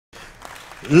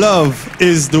Love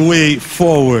is the way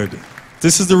forward.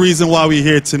 This is the reason why we're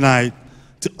here tonight,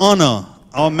 to honor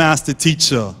our master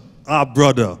teacher, our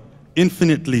brother,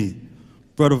 infinitely,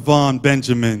 Brother Vaughn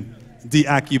Benjamin, the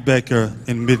Aki Becker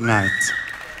in Midnight.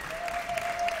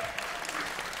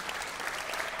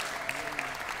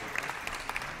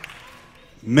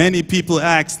 Many people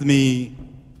asked me,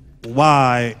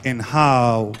 why and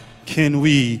how can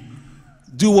we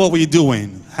do what we're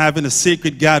doing, having a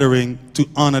sacred gathering to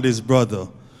honor this brother.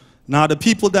 Now, the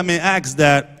people that may ask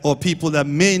that are people that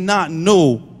may not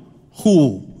know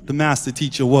who the master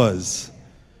teacher was.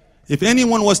 If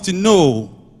anyone was to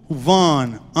know who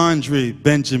Vaughn Andre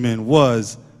Benjamin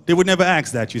was, they would never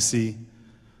ask that, you see.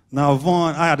 Now,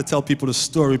 Vaughn, I had to tell people the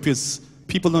story because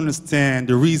people understand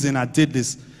the reason I did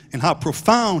this and how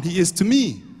profound he is to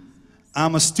me.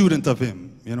 I'm a student of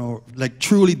him, you know, like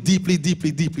truly, deeply,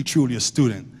 deeply, deeply, truly a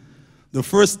student. The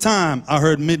first time I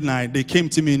heard Midnight, they came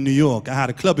to me in New York. I had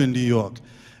a club in New York.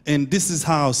 And this is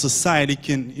how society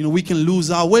can, you know, we can lose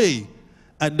our way.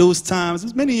 At those times, it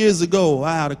was many years ago,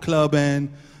 I had a club and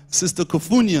Sister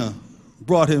Kofunya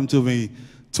brought him to me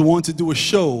to want to do a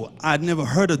show. I'd never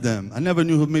heard of them. I never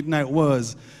knew who Midnight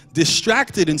was.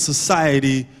 Distracted in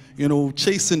society, you know,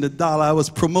 chasing the dollar. I was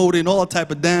promoting all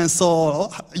type of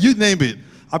dancehall, you name it.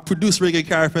 I produced Reggae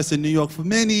Carifest in New York for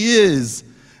many years.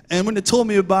 And when they told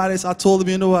me about this, I told them,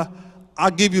 you know what, I'll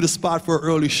give you the spot for an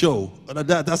early show.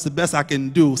 That's the best I can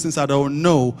do since I don't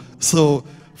know. So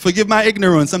forgive my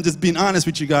ignorance. I'm just being honest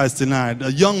with you guys tonight.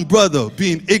 A young brother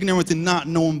being ignorant and not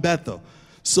knowing better.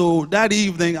 So that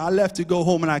evening, I left to go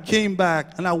home and I came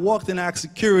back and I walked in and asked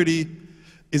security,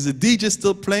 is the DJ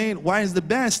still playing? Why is the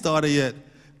band started yet?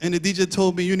 And the DJ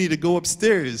told me, you need to go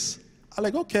upstairs. I'm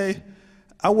like, okay.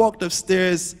 I walked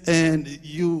upstairs, and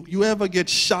you ever get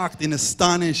shocked and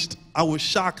astonished? I was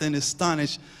shocked and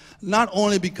astonished, not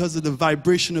only because of the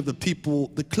vibration of the people.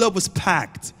 The club was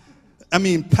packed. I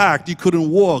mean, packed. You couldn't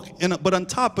walk. But on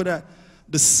top of that,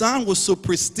 the sound was so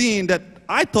pristine that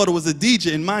I thought it was a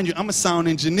DJ. And mind you, I'm a sound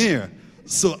engineer.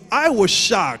 So I was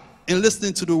shocked in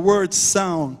listening to the word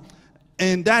sound.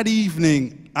 And that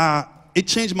evening, it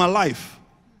changed my life.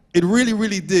 It really,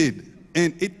 really did.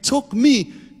 And it took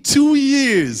me 2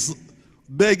 years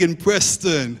begging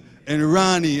Preston and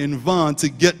Ronnie and Vaughn to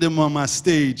get them on my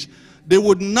stage. They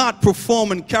would not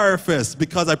perform in Carifest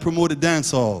because I promoted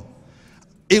dancehall.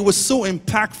 It was so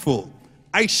impactful.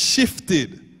 I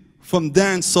shifted from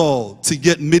dancehall to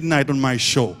get Midnight on my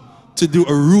show, to do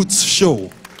a roots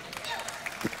show.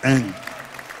 And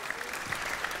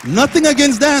nothing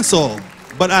against dancehall,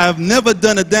 but I have never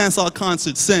done a dancehall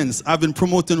concert since. I've been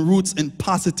promoting roots and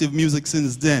positive music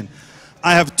since then.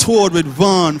 I have toured with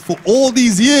Vaughn for all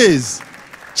these years.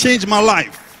 Changed my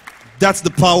life. That's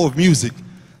the power of music.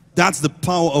 That's the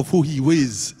power of who he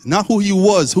is. Not who he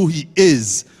was, who he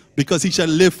is. Because he shall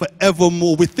live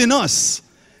forevermore within us.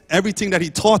 Everything that he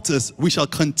taught us, we shall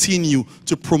continue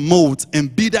to promote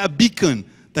and be that beacon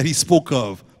that he spoke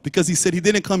of. Because he said he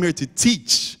didn't come here to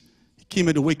teach. He came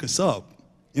here to wake us up.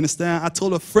 You understand? I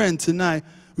told a friend tonight,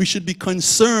 we should be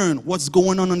concerned what's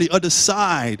going on the other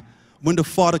side when the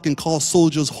Father can call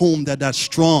soldiers home that's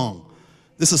strong.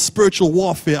 There's a spiritual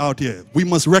warfare out here. We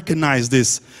must recognize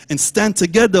this and stand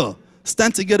together.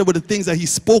 Stand together with the things that he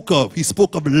spoke of. He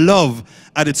spoke of love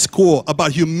at its core,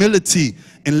 about humility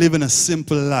and living a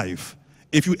simple life.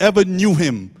 If you ever knew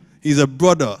him, he's a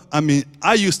brother. I mean,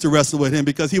 I used to wrestle with him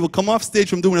because he would come off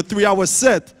stage from doing a 3-hour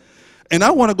set, and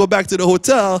I want to go back to the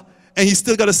hotel, and he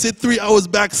still got to sit 3 hours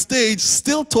backstage,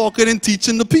 still talking and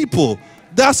teaching the people.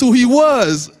 That's who he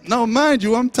was. Now, mind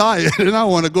you, I'm tired, and I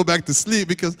want to go back to sleep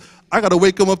because I got to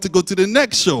wake him up to go to the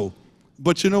next show.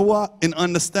 But you know what? In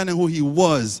understanding who he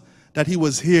was, that he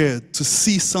was here to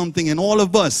see something in all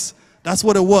of us. That's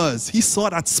what it was. He saw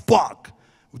that spark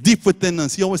deep within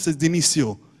us. He always says,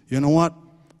 Denicio, you know what?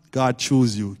 God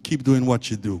chose you. Keep doing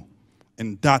what you do.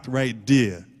 And that right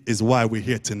there is why we're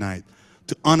here tonight,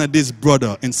 to honor this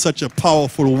brother in such a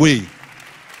powerful way.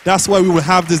 That's why we will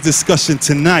have this discussion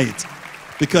tonight,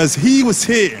 because he was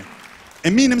here.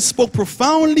 And me and him spoke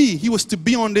profoundly. He was to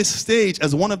be on this stage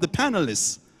as one of the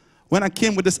panelists. When I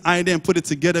came with this idea and put it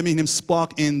together, me and him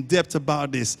spoke in depth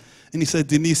about this. And he said,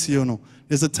 Denicio, you know,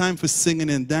 there's a time for singing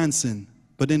and dancing,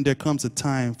 but then there comes a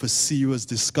time for serious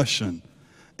discussion.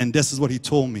 And this is what he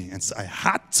told me. And so I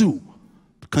had to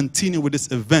continue with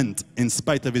this event in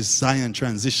spite of his Zion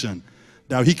transition.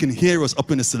 Now he can hear us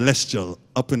up in the celestial,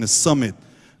 up in the summit,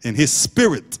 and his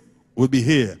spirit will be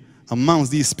here amongst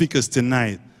these speakers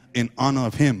tonight in honor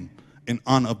of him, in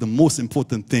honor of the most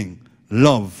important thing,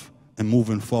 love, and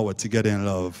moving forward together in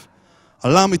love.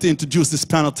 Allow me to introduce this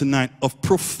panel tonight of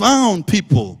profound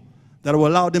people that will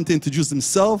allow them to introduce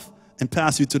themselves and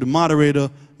pass you to the moderator,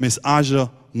 Miss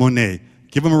Aja Monet.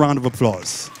 Give them a round of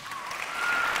applause.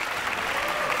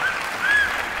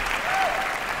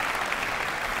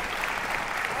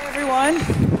 Hi, everyone.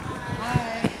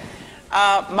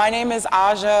 Hi. My name is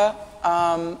Aja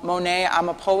Monet. I'm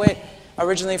a poet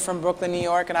originally from Brooklyn, New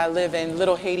York, and I live in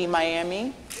Little Haiti,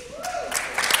 Miami.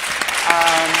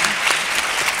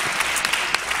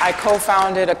 I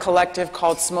co-founded a collective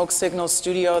called Smoke Signal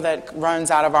Studio that runs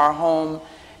out of our home.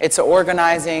 It's an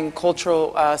organizing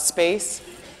cultural space,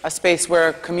 a space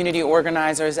where community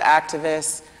organizers,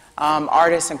 activists,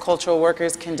 artists, and cultural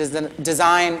workers can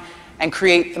design and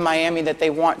create the Miami that they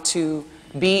want to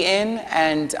be in,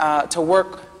 and to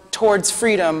work towards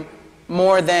freedom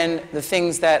more than the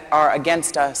things that are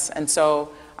against us. And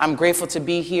so I'm grateful to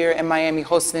be here in Miami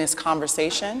hosting this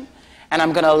conversation, and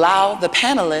I'm going to allow the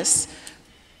panelists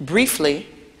briefly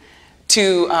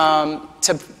to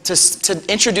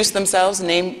introduce themselves,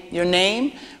 name your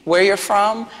name, where you're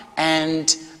from,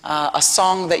 and a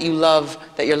song that you love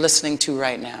that you're listening to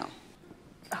right now.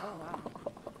 Oh, wow.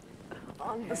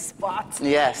 On the spot.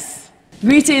 Yes.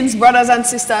 Greetings, brothers and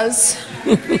sisters.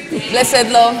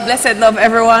 Blessed love,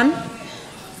 everyone.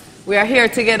 We are here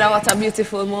together. What a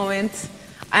beautiful moment.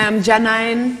 I am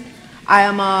Janine. I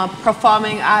am a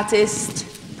performing artist,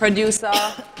 producer,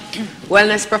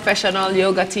 wellness professional,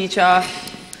 yoga teacher,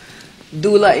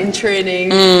 doula in training,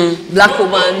 black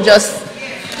woman, just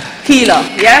healer,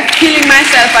 yeah? Healing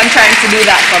myself and trying to do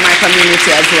that for my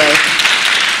community as well.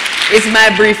 It's my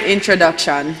brief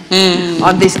introduction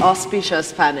on this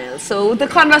auspicious panel. So the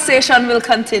conversation will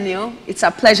continue. It's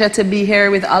a pleasure to be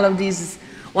here with all of these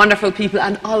wonderful people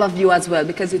and all of you as well,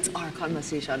 because it's our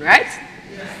conversation, right?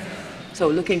 Yes. So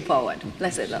looking forward.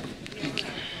 Blessed love. Thank you.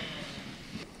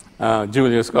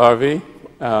 Julius Garvey,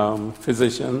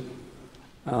 physician,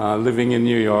 living in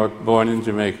New York, born in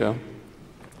Jamaica.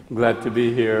 Glad to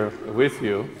be here with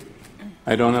you.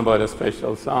 I don't know about a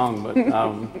special song, but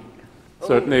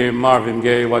certainly Marvin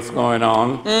Gaye, What's Going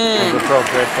On, is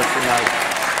appropriate for tonight.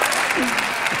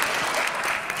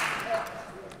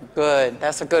 Good,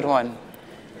 that's a good one.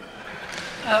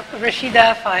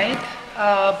 Rachida Faid,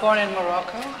 born in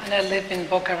Morocco, and I live in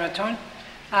Boca Raton.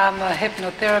 I'm a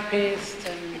hypnotherapist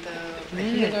and a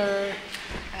healer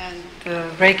and a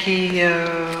Reiki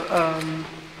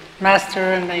master,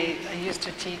 and I used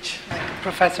to teach like a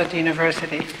professor at the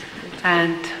university.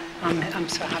 And I'm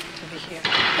so happy to be here.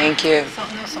 Thank you.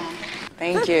 No song.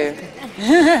 Thank you.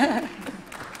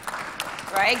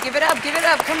 Right, give it up,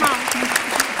 come on.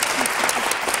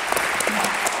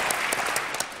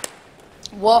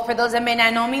 Well, for those that may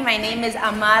not know me, my name is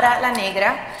Amara La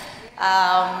Negra.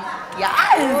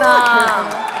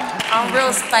 I'm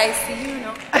real spicy, you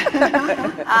know.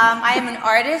 I am an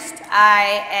artist.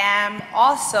 I'm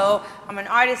an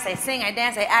artist. I sing, I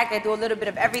dance, I act, I do a little bit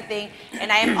of everything.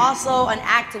 And I am also an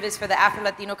activist for the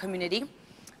Afro-Latino community.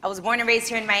 I was born and raised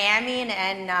here in Miami,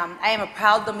 and I am a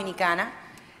proud Dominicana.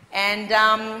 And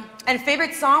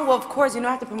favorite song, well, of course, you know,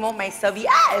 I have to promote myself.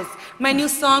 Yes, my new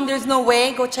song, There's No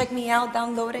Way. Go check me out,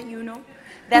 download it, you know.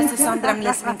 That's the song that I'm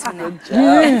listening to now.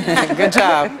 Good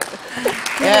job.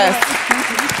 Yes.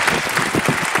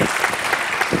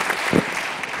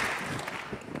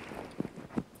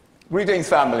 Greetings,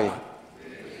 family.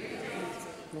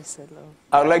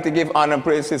 I would like to give honor and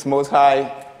praise to His Most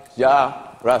High,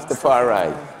 Jah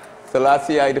Rastafari,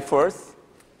 Selassie I the First.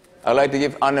 I'd like to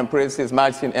give honor and praise to His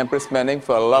Majesty and Empress Menen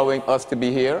for allowing us to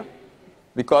be here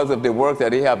because of the work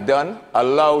that they have done,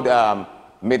 allowed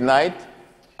Midnight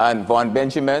and Vaughn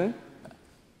Benjamin,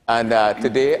 and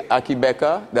today Aki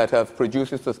Becca, that have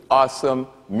produced this awesome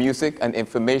music and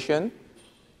information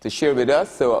to share with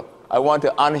us. So I want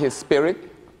to honor his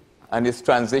spirit and his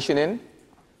transitioning.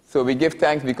 So we give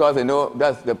thanks because I know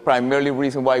that's the primarily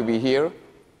reason why we're here,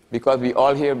 because we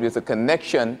all here, there's a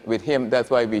connection with him, that's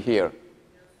why we're here.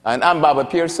 And I'm Baba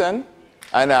Pear Sun,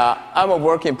 and I'm a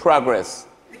work in progress.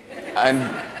 And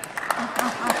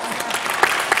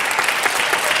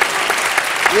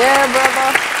yeah,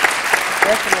 brother.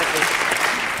 Definitely.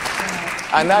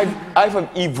 And I've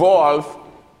evolved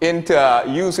into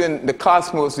using the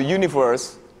cosmos, the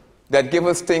universe, that give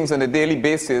us things on a daily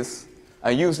basis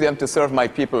and use them to serve my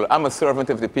people. I'm a servant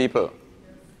of the people.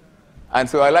 And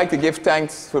so I like to give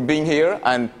thanks for being here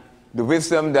and the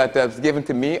wisdom that was given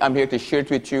to me. I'm here to share it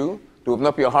with you, to open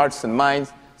up your hearts and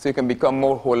minds so you can become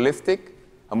more holistic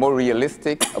and more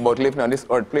realistic about living on this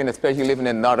earth plane, especially living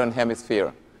in the Northern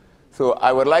Hemisphere. So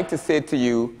I would like to say to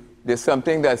you, there's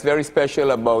something that's very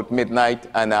special about Midnight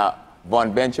and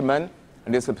Vaughn Benjamin.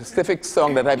 And there's a specific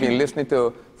song that I've been listening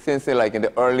to since like in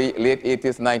the late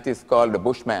 80s, 90s called The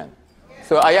Bushman.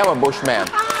 So I am a bushman.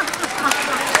 A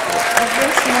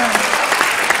bushman.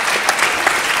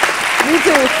 Me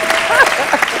too.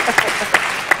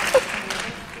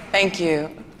 Thank you.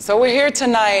 So we're here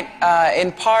tonight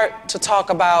in part to talk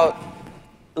about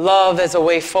love as a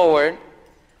way forward,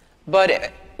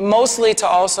 but mostly to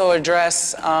also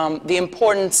address the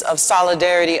importance of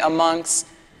solidarity amongst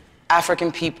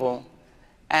African people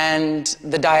and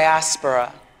the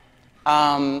diaspora.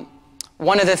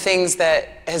 One of the things that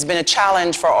has been a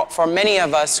challenge for many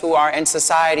of us who are in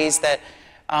societies that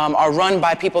are run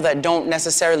by people that don't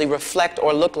necessarily reflect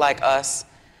or look like us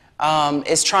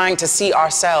is trying to see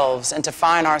ourselves and to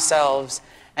find ourselves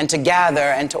and to gather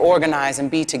and to organize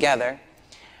and be together.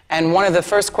 And one of the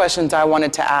first questions I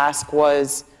wanted to ask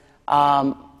was,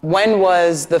 when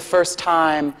was the first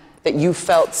time that you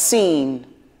felt seen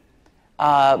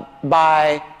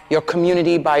by your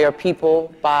community, by your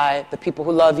people, by the people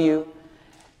who love you?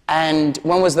 And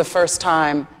when was the first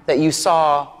time that you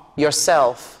saw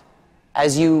yourself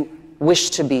as you wish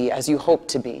to be, as you hope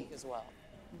to be as well?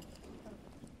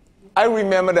 I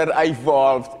remember that I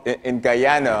evolved in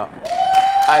Guyana,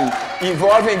 and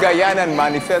evolving Guyana and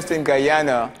manifesting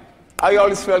Guyana, I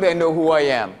always felt I know who I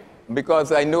am,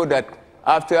 because I know that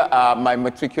after my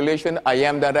matriculation, I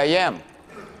am that I am.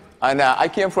 And I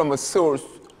came from a source,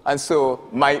 and so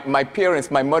my parents,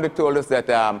 my mother told us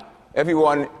that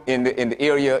everyone in the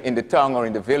area, in the town or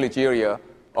in the village area,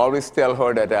 always tell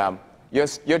her that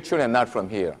your children are not from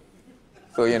here.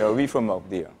 So, you know, we from up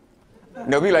there.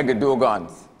 No, we like the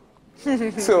Dogons.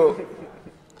 So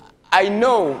I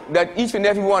know that each and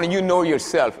every one of you know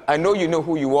yourself. I know you know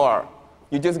who you are.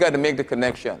 You just got to make the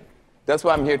connection. That's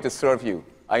why I'm here to serve you.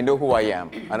 I know who I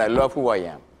am, and I love who I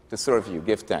am. To serve you,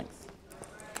 give thanks.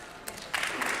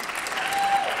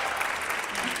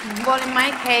 Well, in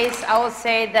my case, I would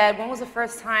say that when was the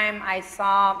first time I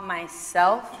saw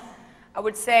myself? I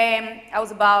would say I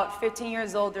was about 15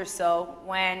 years old or so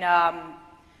when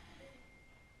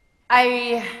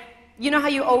you know how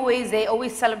they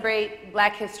always celebrate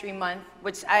Black History Month,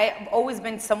 which I've always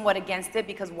been somewhat against it,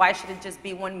 because why should it just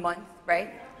be 1 month,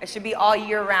 right? It should be all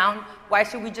year round. Why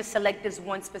should we just select this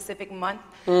one specific month?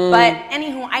 But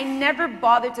anywho, I never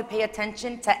bothered to pay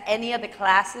attention to any of the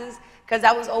classes, because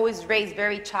I was always raised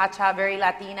very cha-cha, very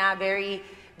Latina, very,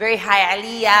 very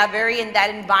hialeah, very in that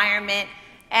environment.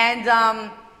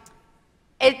 And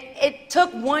it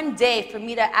took one day for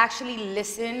me to actually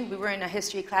listen. We were in a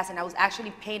history class, and I was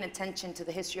actually paying attention to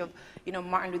the history of, you know,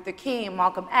 Martin Luther King,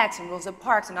 Malcolm X, and Rosa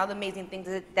Parks, and all the amazing things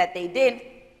that they did,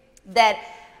 that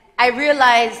I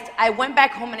realized, I went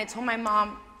back home and I told my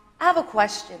mom, I have a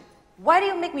question. Why do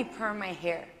you make me perm my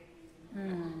hair?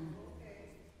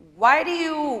 Why do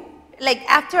you, like,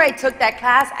 after I took that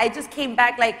class, I just came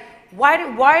back like,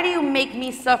 why do you make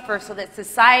me suffer so that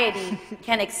society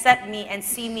can accept me and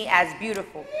see me as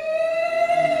beautiful?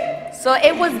 So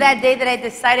it was that day that I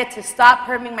decided to stop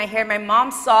perming my hair. My mom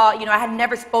saw, you know, I had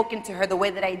never spoken to her the way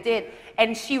that I did,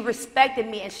 and she respected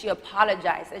me and she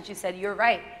apologized. And she said, you're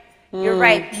right. You're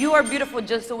right. You are beautiful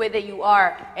just the way that you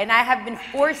are. And I have been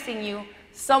forcing you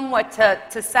somewhat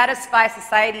to satisfy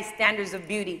society's standards of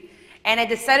beauty. And I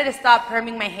decided to stop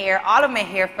perming my hair. All of my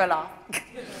hair fell off.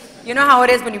 You know how it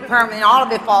is when you perm and all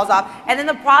of it falls off. And then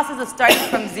the process of starting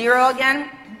from zero again,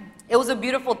 it was a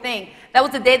beautiful thing. That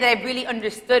was the day that I really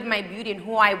understood my beauty and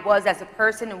who I was as a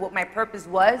person and what my purpose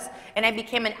was. And I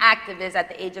became an activist at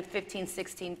the age of 15,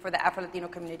 16 for the Afro-Latino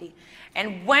community.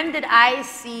 And when did I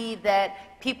see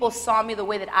that people saw me the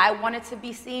way that I wanted to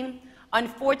be seen?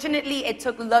 Unfortunately, it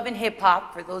took Love and Hip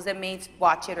Hop, for those that may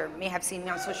watch it or may have seen me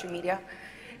on social media.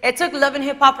 It took Love and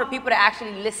Hip Hop for people to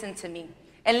actually listen to me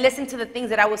and listen to the things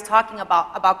that I was talking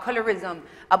about colorism,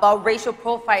 about racial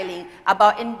profiling,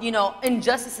 about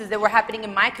injustices that were happening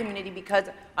in my community, because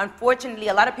unfortunately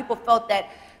a lot of people felt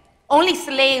that only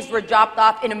slaves were dropped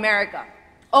off in America.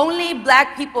 Only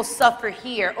Black people suffer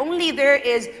here. Only there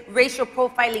is racial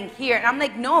profiling here. And I'm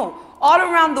like, no, all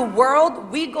around the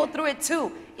world we go through it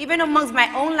too. Even amongst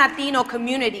my own Latino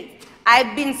community,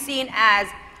 I've been seen as,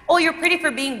 oh, you're pretty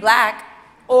for being Black.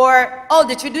 Or, oh,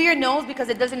 did you do your nose because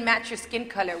it doesn't match your skin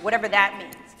color, whatever that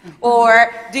means.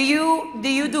 Or do you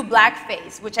do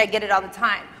blackface, which I get it all the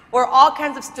time. Or all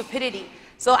kinds of stupidity.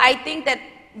 So I think that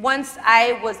once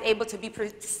I was able to be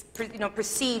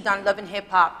perceived on Love and Hip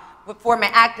Hop for my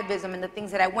activism and the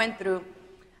things that I went through,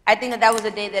 I think that was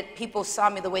a day that people saw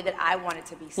me the way that I wanted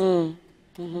to be seen.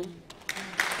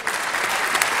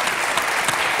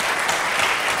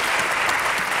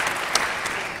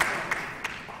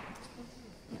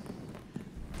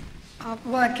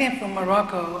 Well, I came from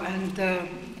Morocco, and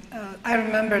I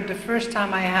remember the first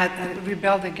time I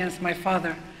rebelled against my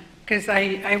father. because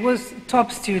I was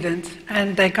top student,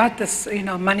 and I got this,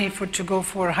 money to go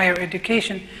for higher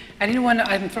education. I didn't want to,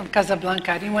 I'm from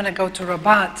Casablanca, I didn't want to go to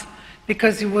Rabat,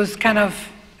 because it was kind of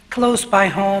close by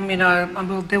home,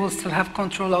 they will still have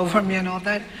control over me and all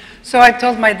that. So I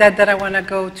told my dad that I want to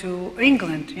go to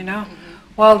England,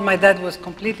 Well, my dad was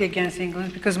completely against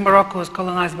England because Morocco was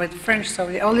colonized by the French, so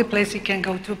the only place he can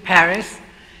go to, Paris,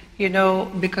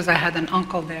 because I had an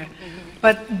uncle there.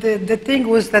 But the thing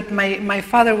was that my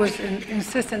father was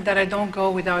insistent that I don't go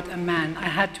without a man. I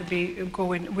had to be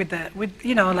going with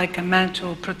like a man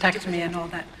to protect me and all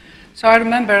that. So I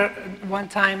remember one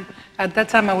time, at that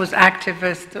time I was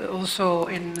activist also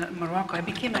in Morocco. I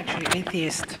became actually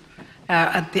atheist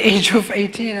at the age of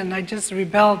 18, and I just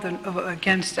rebelled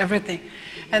against everything.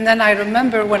 And then I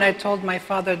remember when I told my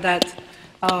father that,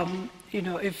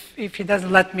 if he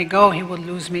doesn't let me go, he would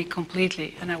lose me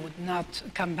completely, and I would not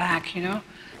come back,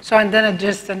 So and then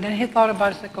he thought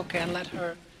about it, like, okay, I'll let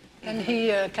her. And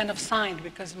he kind of signed,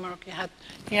 because Morocco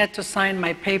he had to sign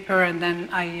my paper, and then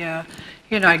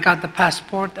I got the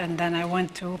passport, and then I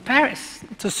went to Paris,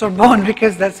 to Sorbonne,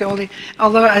 because that's the only,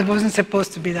 although I wasn't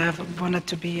supposed to be there, I wanted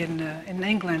to be in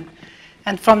England.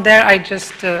 And from there, I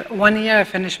just, 1 year, I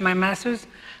finished my master's,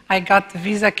 I got the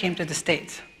visa, came to the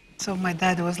States. So my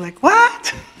dad was like,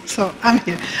 what? So I'm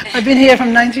here. I've been here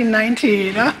from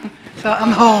 1990, So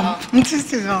I'm home.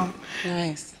 This is home.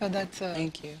 Nice. So that's,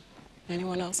 thank you.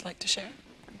 Anyone else like to share?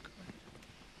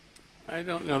 I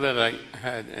don't know that I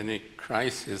had any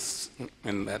crisis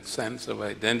in that sense of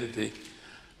identity.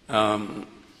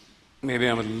 Maybe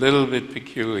I'm a little bit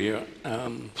peculiar.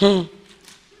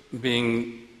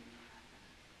 Being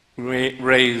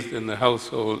raised in the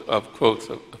household of, quotes,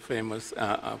 a famous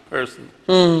person.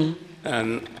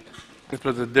 And it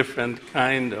was a different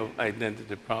kind of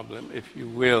identity problem, if you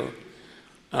will.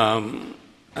 And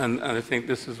I think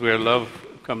this is where love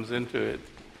comes into it,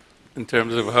 in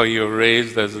terms of how you're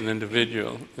raised as an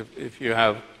individual. If you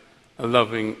have a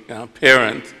loving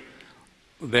parent,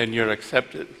 then you're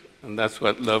accepted. And that's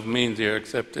what love means, you're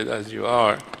accepted as you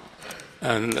are.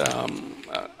 And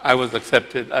I was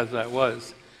accepted as I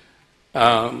was.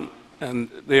 And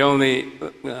the only,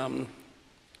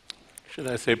 should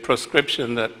I say,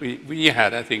 prescription that we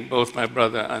had, I think both my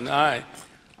brother and I,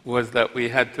 was that we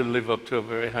had to live up to a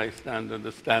very high standard,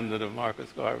 the standard of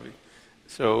Marcus Garvey.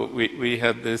 So we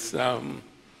had this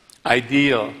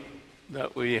ideal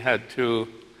that we had to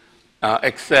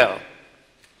excel,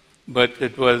 but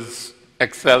it was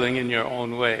excelling in your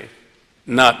own way,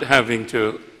 not having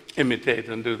to imitate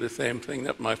and do the same thing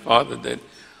that my father did,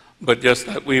 but just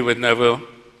that we would never,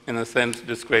 in a sense,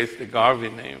 disgrace the Garvey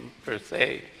name per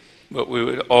se, but we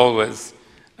would always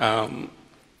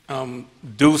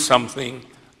do something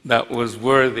that was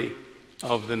worthy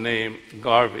of the name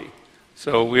Garvey.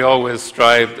 So we always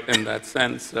strived in that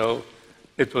sense. So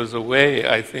it was a way,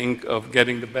 I think, of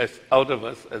getting the best out of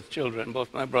us as children,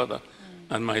 both my brother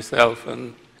and myself,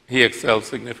 and he excelled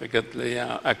significantly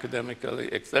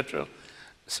academically, etc.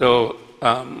 So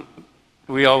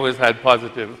we always had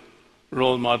positive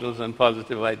role models and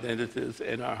positive identities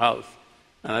in our house.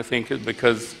 And I think it's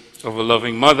because of a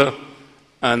loving mother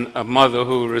and a mother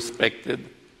who respected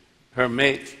her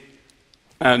mate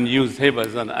and used him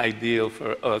as an ideal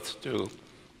for us to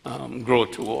grow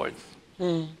towards.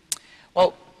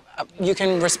 Well, you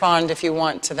can respond if you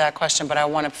want to that question, but I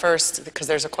want to first, because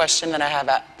there's a question that I have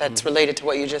that's related to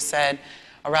what you just said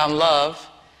around love.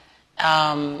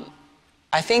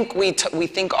 I think we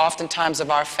think oftentimes of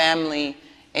our family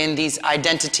in these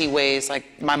identity ways,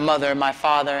 like my mother, my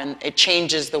father, and it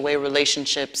changes the way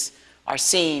relationships are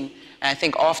seen. And I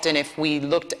think often if we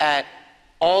looked at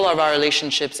all of our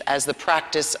relationships as the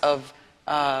practice of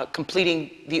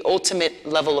completing the ultimate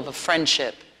level of a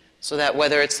friendship, so that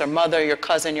whether it's their mother, your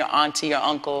cousin, your auntie, your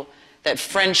uncle, that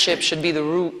friendship should be the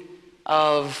root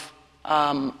of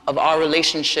our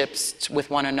relationships with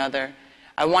one another.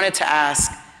 I wanted to ask,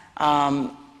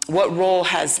 what role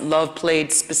has love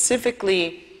played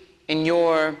specifically in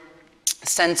your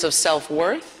sense of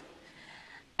self-worth?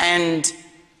 And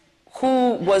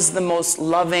who was the most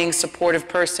loving, supportive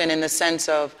person in the sense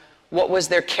of what was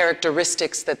their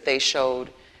characteristics that they showed?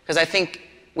 Because I think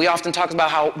we often talk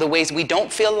about how the ways we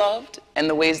don't feel loved and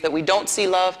the ways that we don't see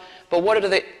love, but what are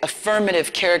the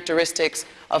affirmative characteristics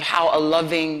of how a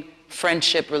loving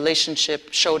friendship,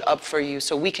 relationship showed up for you,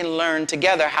 so we can learn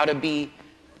together how to be,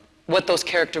 what those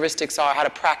characteristics are, how to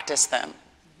practice them?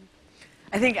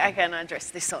 I think I can address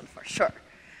this one for sure.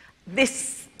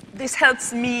 This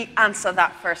helps me answer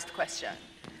that first question,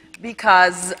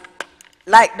 because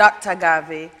like Dr.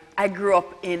 Garvey, I grew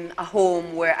up in a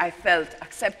home where I felt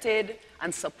accepted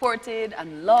and supported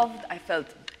and loved. I felt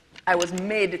I was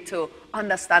made to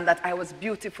understand that I was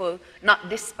beautiful, not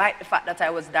despite the fact that I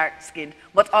was dark-skinned,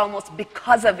 but almost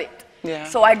because of it. Yeah.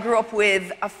 So I grew up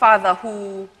with a father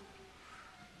who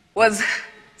was,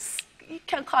 you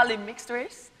can call him mixed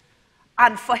race.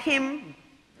 And for him,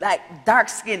 like, dark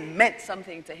skin meant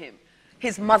something to him.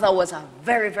 His mother was a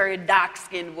very, very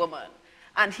dark-skinned woman.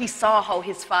 And he saw how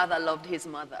his father loved his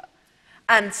mother.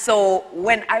 And so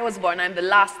when I was born, I'm the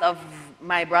last of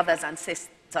my brothers and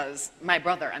sisters, my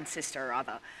brother and sister,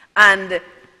 rather. And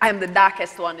I'm the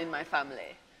darkest one in my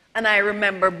family. And I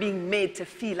remember being made to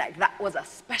feel like that was a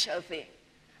special thing.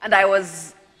 And I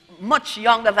was much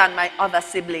younger than my other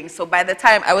siblings. So by the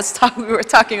time I was we were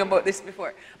talking about this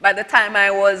before. By the time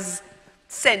I was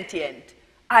sentient,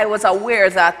 I was aware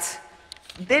that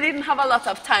they didn't have a lot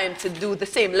of time to do the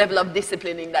same level of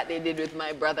disciplining that they did with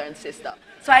my brother and sister.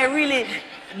 So I really,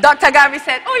 Dr. Garvey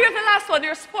said, oh, you're the last one,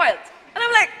 you're spoiled. And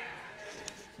I'm like,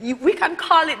 we can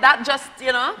call it that just,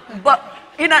 you know, but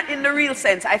in the real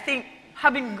sense, I think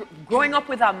growing up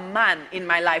with a man in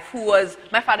my life who was,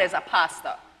 my father is a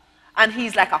pastor. And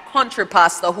he's like a country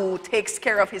pastor who takes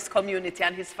care of his community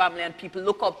and his family and people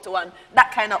look up to, and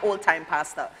that kind of old-time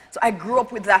pastor. So I grew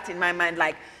up with that in my mind,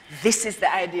 like, this is the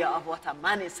idea of what a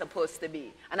man is supposed to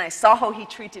be. And I saw how he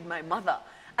treated my mother.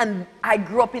 And I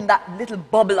grew up in that little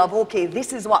bubble of, okay,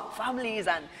 this is what family is.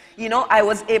 And, you know, I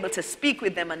was able to speak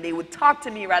with them and they would talk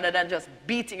to me rather than just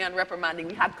beating and reprimanding.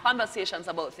 We had conversations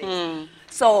about things.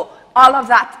 So all of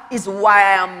that is why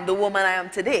I am the woman I am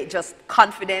today, just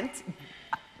confident.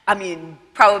 I mean,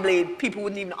 probably people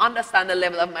wouldn't even understand the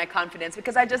level of my confidence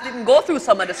because I just didn't go through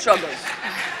some of the struggles,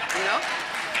 you know?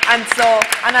 And so,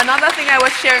 and another thing I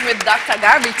was sharing with Dr.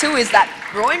 Garvey too is that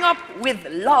growing up with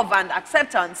love and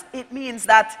acceptance, it means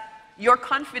that your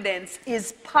confidence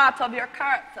is part of your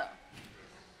character.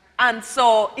 And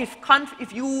so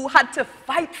if you had to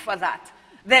fight for that,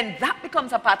 then that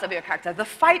becomes a part of your character. The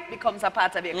fight becomes a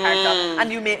part of your character.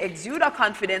 And you may exude a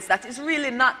confidence that is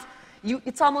really not,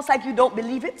 it's almost like you don't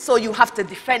believe it, so you have to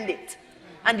defend it.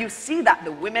 And you see that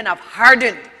the women have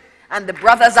hardened, and the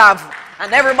brothers have,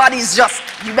 and everybody's just,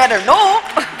 you better know,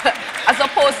 as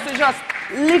opposed to just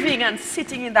living and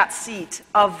sitting in that seat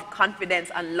of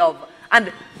confidence and love.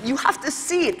 And you have to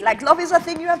see it. Like, love is a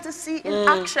thing you have to see in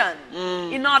action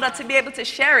in order to be able to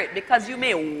share it, because you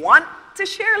may want to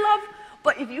share love,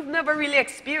 but if you've never really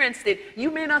experienced it, you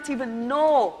may not even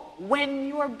know when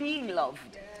you are being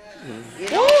loved. You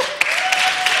know?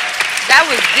 That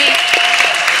was deep.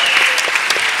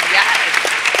 Yes.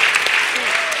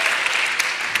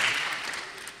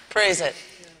 Praise it.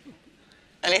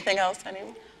 Anything else,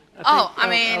 anyone?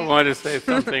 I want to say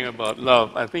something about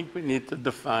love. I think we need to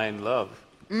define love.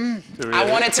 Really, I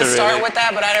wanted to start with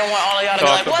that, but I didn't want all of y'all to be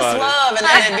like, what's love? And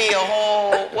then it'd be a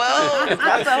whole, well,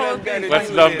 that's the whole thing.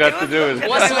 What's love got to do with it?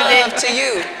 What's love to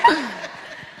you?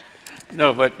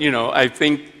 No, but, you know, I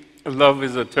think love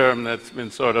is a term that's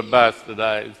been sort of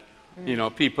bastardized. You know,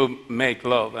 people make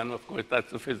love, and of course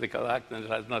that's a physical act, and it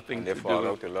has nothing to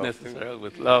do necessarily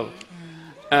with love.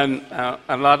 And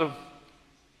a lot of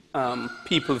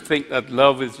people think that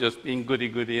love is just being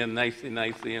goody-goody and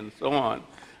nicey-nicey and so on,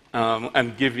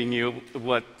 and giving you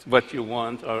what you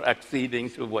want or acceding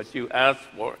to what you ask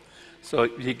for. So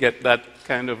you get that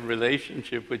kind of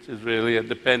relationship, which is really a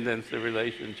dependency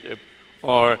relationship.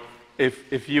 Or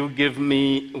if you give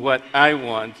me what I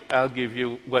want, I'll give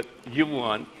you what you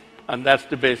want, and that's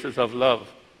the basis of love.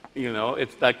 You know,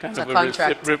 it's that kind of a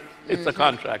contract. It's a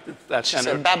contract. It's that kind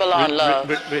of Babylon love.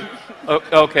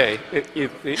 Okay,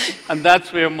 and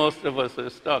that's where most of us are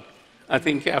stuck. I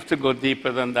think you have to go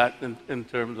deeper than that in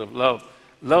terms of love.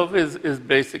 Love is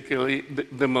basically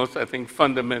the most, I think,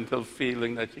 fundamental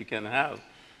feeling that you can have,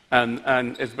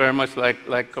 and it's very much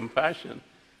like compassion.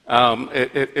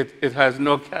 It has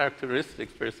no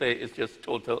characteristics per se. It's just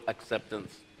total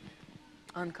acceptance.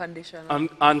 Unconditional.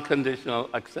 Unconditional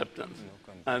acceptance.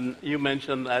 And you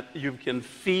mentioned that you can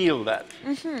feel that.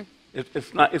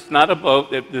 It's not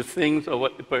about the things or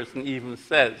what the person even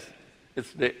says.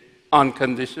 It's the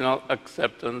unconditional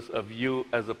acceptance of you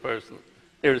as a person,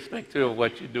 irrespective of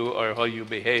what you do or how you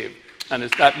behave. And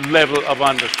it's that level of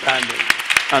understanding.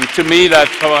 And to me,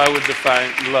 that's how I would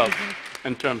define love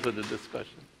in terms of the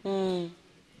discussion.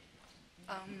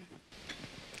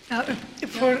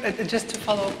 Just to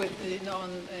follow up with, on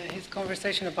his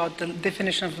conversation about the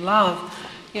definition of love,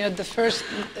 the first,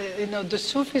 the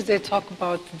Sufis, they talk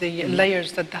about the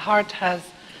layers, that the heart has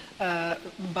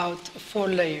about 4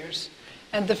 layers.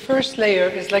 And the first layer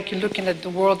is like you're looking at the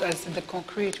world as the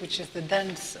concrete, which is the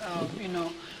dense,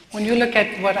 when you look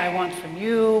at what I want from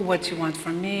you, what you want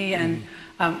from me, and,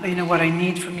 what I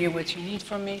need from you, what you need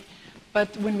from me.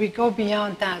 But when we go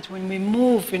beyond that, when we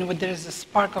move, there's a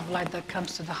spark of light that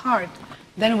comes to the heart,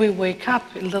 then we wake up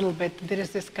a little bit. There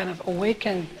is this kind of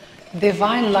awakened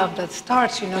divine love that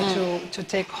starts, to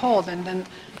take hold, and then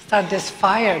start this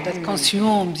fire that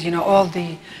consumes, all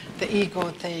the ego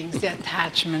things, the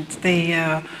attachment,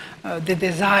 the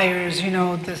desires,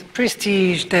 the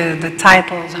prestige, the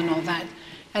titles, and all that,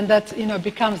 and that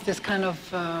becomes this kind of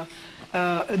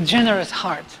generous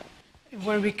heart,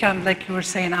 where we come, like you were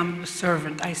saying, I'm a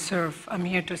servant, I serve, I'm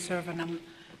here to serve, and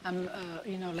I'm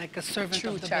like a servant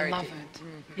of the beloved.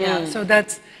 Yeah, so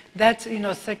that's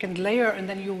second layer, and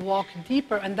then you walk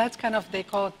deeper, and that's kind of, they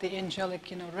call it the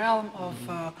angelic, realm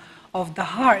of the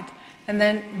heart. And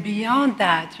then beyond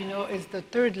that, is the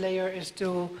third layer,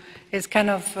 is kind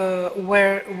of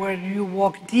where you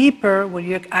walk deeper, where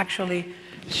you actually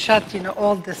shut,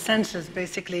 all the senses,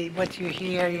 basically, what you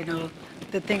hear,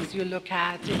 the things you look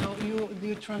at,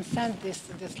 you transcend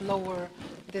this lower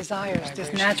desires,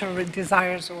 this natural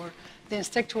desires, or the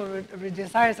instinctual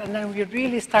desires, and then you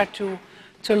really start to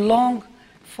long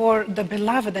for the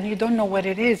beloved, and you don't know what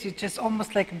it is. You just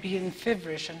almost like being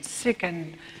feverish and sick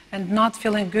and not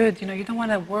feeling good. You don't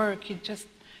want to work. You just,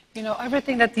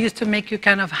 everything that used to make you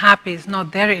kind of happy is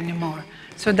not there anymore.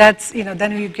 So that's,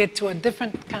 then you get to a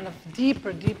different kind of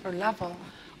deeper level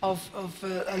of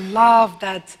a love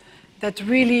that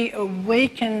really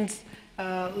awakens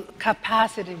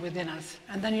capacity within us.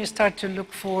 And then you start to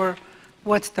look for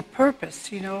what's the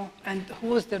purpose, and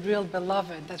who is the real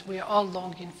beloved that we are all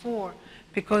longing for,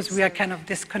 because we are kind of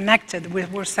disconnected.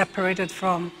 We're separated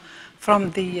from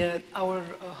our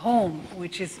home,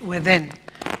 which is within.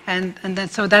 And then,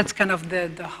 so that's kind of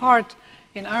the heart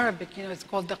in Arabic, it's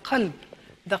called the qalb.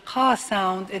 The qa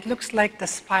sound, it looks like the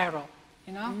spiral.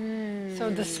 So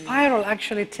the spiral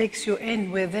actually takes you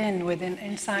within,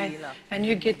 inside, and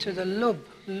you get to the lub,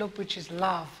 which is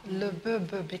love.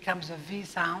 Lub becomes a V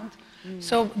sound.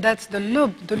 So that's the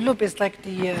lub. The lub is like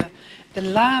the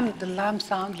lam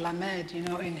sound, lamed,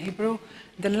 in Hebrew.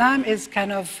 The lam is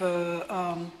kind of,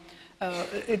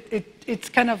 it's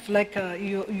kind of like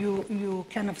you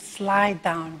kind of slide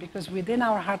down, because within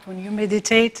our heart, when you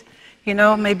meditate,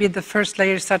 maybe the first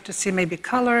layer, you start to see maybe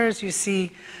colors, you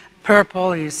see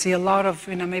purple, you see a lot of,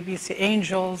 maybe you see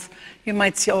angels, you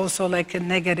might see also like a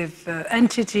negative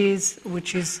entities,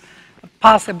 which is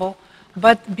possible.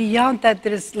 But beyond that,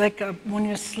 there is like when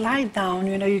you slide down,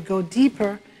 you go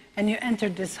deeper and you enter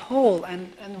this hole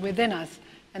and within us.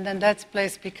 And then that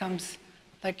place becomes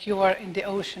like you are in the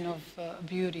ocean of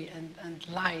beauty and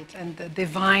light and the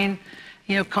divine,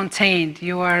 contained.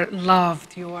 You are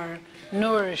loved, you are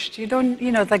nourished. You don't,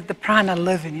 like the prana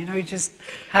living, you just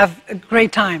have a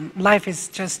great time. Life is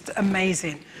just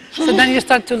amazing. So then you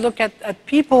start to look at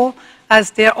people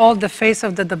as they're all the face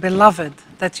of the beloved,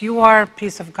 that you are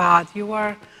piece of God, you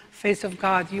are face of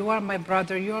God, you are my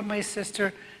brother, you are my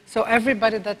sister. So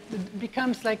everybody that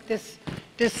becomes like this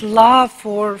love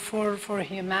for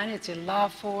humanity,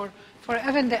 love for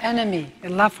even the enemy,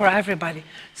 love for everybody.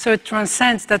 So it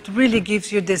transcends, that really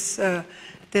gives you this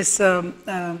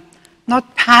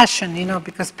not passion,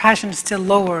 because passion is still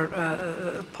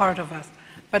lower part of us,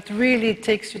 but really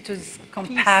takes you to this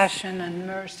compassion and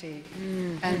mercy.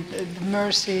 And the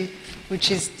mercy, which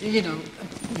is,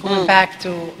 going back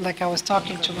to, like I was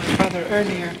talking to my brother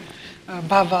earlier,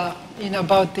 Baba,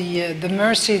 about the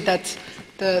mercy that's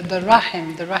the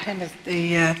rahim. The rahim is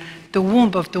the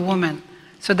womb of the woman.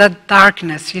 So that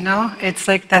darkness, it's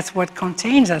like that's what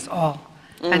contains us all.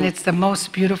 And it's the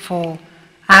most beautiful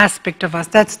aspect of us.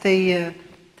 That's the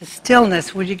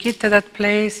stillness. When you get to that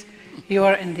place, you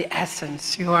are in the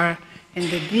essence. You are in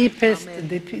the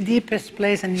deepest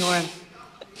place, and you are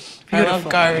beautiful. I love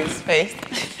Garvey's face.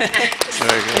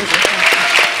 Very good.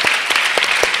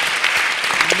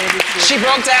 She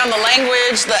broke down the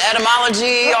language, the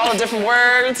etymology, all the different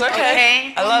words.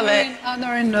 Okay. I love it.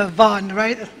 Honoring Vaughn,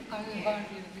 right? Vaughn,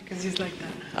 because he's like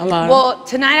that. Well,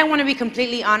 tonight I want to be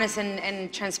completely honest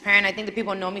and transparent. I think the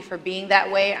people know me for being that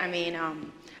way. I mean,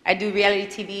 I do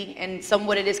reality TV, and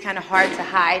somewhat it is kind of hard to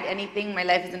hide anything. My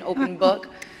life is an open book.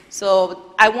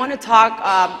 So I want to talk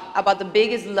about the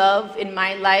biggest love in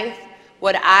my life,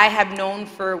 what I have known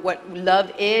for what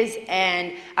love is,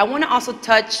 and I want to also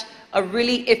touch a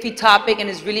really iffy topic, and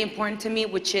it's really important to me,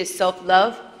 which is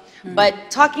self-love. But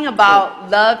talking about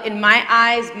love, in my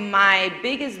eyes, my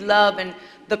biggest love and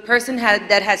the person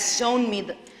that has shown me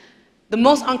the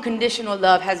most unconditional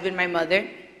love has been my mother.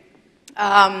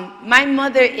 My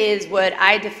mother is what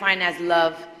I define as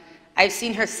love. I've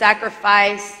seen her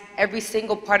sacrifice every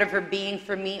single part of her being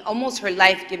for me, almost her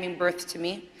life giving birth to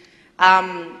me.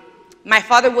 My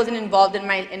father wasn't involved in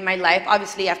my life.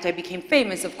 Obviously, after I became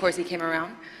famous, of course, he came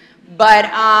around. But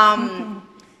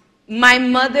my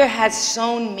mother has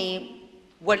shown me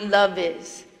what love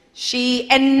is.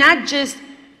 And not just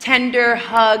tender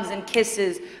hugs and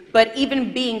kisses, but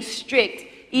even being strict,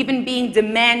 even being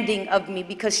demanding of me,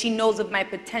 because she knows of my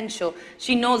potential.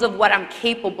 She knows of what I'm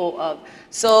capable of.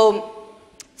 So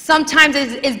sometimes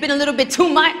it's been a little bit too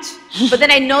much, but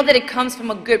then I know that it comes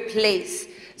from a good place.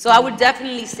 So I would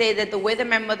definitely say that the way that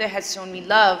my mother has shown me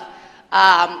love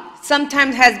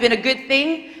sometimes has been a good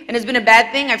thing and has been a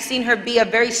bad thing. I've seen her be a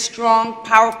very strong,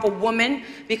 powerful woman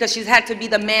because she's had to be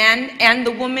the man and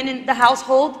the woman in the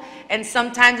household. And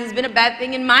sometimes it's been a bad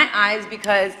thing in my eyes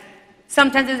because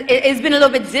sometimes it's been a little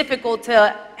bit difficult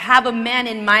to have a man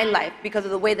in my life because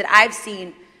of the way that I've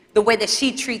seen, the way that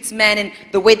she treats men and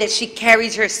the way that she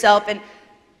carries herself. And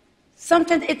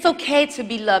sometimes it's okay to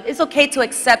be loved. It's okay to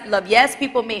accept love. Yes,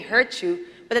 people may hurt you,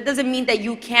 but that doesn't mean that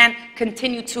you can't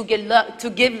continue to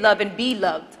give love and be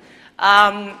loved.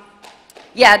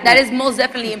 Yeah, that is most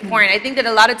definitely important. I think that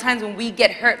a lot of times when we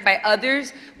get hurt by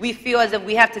others, we feel as if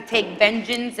we have to take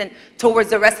vengeance and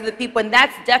towards the rest of the people, and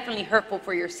that's definitely hurtful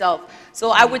for yourself. So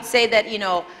I would say that, you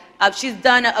know, she's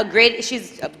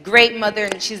a great mother,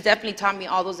 and she's definitely taught me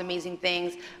all those amazing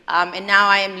things. And now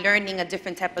I am learning a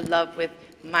different type of love with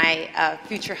my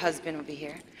future husband over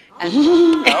here.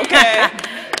 Okay.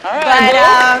 All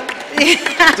right.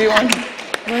 But do you want?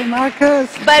 Wait,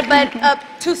 Marcus. But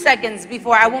 2 seconds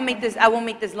before I won't make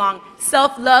this long.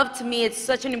 Self-love to me is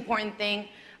such an important thing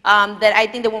that I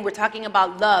think that when we're talking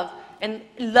about love, and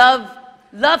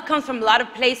love comes from a lot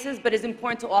of places, but it's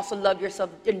important to also love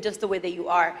yourself in just the way that you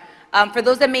are. For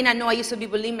those that may not know, I used to be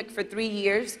bulimic for 3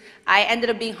 years. I ended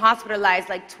up being hospitalized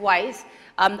like twice.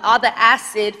 All the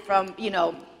acid from, you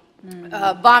know,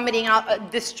 vomiting out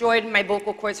destroyed my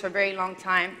vocal cords for a very long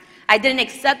time. I didn't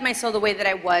accept myself the way that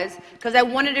I was because I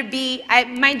wanted to be,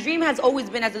 my dream has always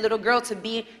been as a little girl to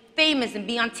be famous and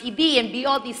be on TV and be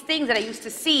all these things that I used to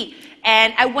see.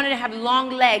 And I wanted to have long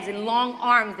legs and long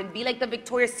arms and be like the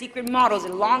Victoria's Secret models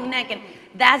and long neck. And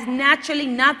that's naturally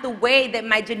not the way that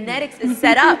my genetics is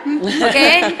set up,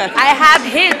 okay? I have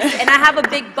hips and I have a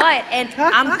big butt and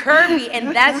I'm curvy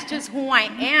and that's just who I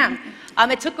am.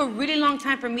 It took a really long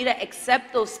time for me to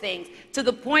accept those things to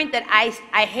the point that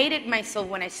I hated myself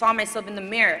when I saw myself in the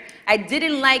mirror. I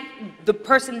didn't like the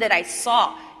person that I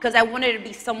saw because I wanted to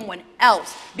be someone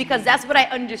else because that's what I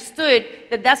understood,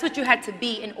 that that's what you had to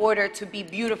be in order to be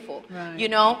beautiful, right. You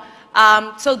know?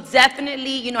 So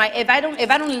definitely, you know, if I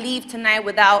don't leave tonight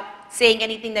without saying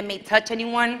anything that may touch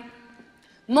anyone,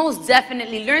 most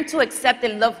definitely learn to accept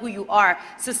and love who you are.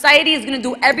 Society is going to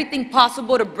do everything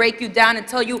possible to break you down and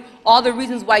tell you all the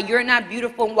reasons why you're not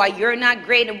beautiful and why you're not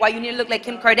great and why you need to look like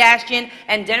Kim Kardashian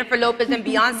and Jennifer Lopez and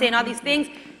Beyonce and all these things.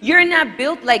 You're not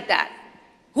built like that.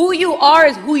 Who you are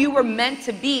is who you were meant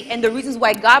to be, and the reasons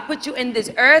why God put you in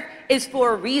this earth is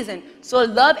for a reason. So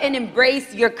love and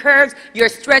embrace your curves, your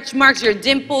stretch marks, your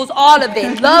dimples, all of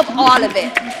it. Love all of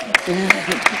it.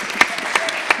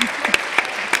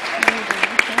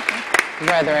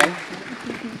 Brethren.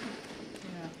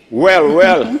 Well.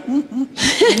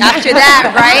 After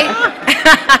that,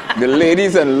 right? The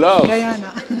ladies in love.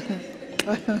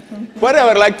 What I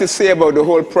would like to say about the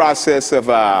whole process of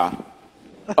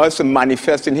us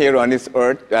manifesting here on this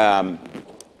earth,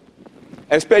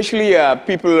 especially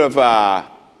people of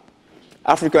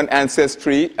African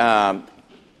ancestry,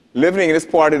 living in this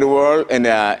part of the world, in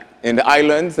the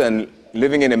islands, and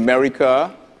living in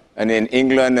America, and in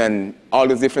England, and all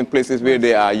those different places where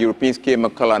the Europeans came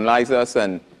and colonized us,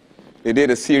 and they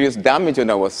did a serious damage on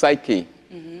our psyche.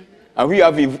 Mm-hmm. And we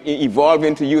have evolved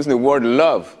into using the word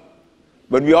love,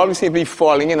 but we always seem to be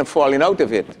falling in and falling out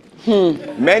of it.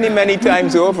 Many, many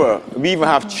times over, we even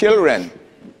have children,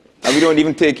 and we don't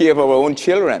even take care of our own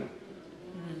children.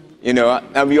 You know,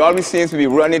 and we always seem to be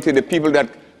running to the people that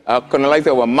colonize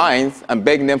our minds and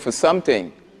begging them for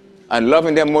something, and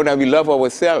loving them more than we love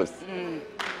ourselves.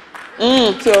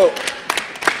 So,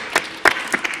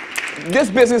 this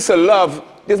business of love,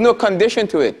 there's no condition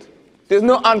to it. There's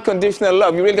no unconditional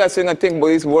love. You really got to sit and think about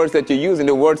these words that you use in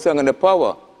the word song and the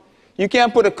power. You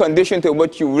can't put a condition to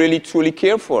what you really, truly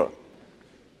care for.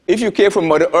 If you care for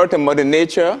Mother Earth and Mother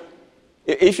Nature,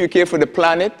 if you care for the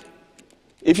planet,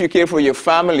 if you care for your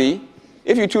family,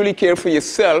 if you truly care for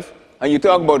yourself, and you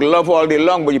talk about love all day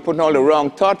long, but you're putting all the wrong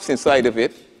thoughts inside of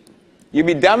it, you'll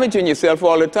be damaging yourself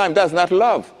all the time. That's not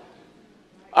love.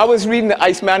 I was reading the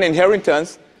Iceman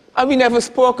Inheritance, and we never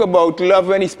spoke about love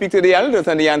when he speaks to the elders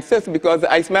and the ancestors, because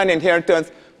the Iceman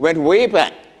Inheritance went way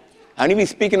back. And he was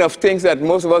speaking of things that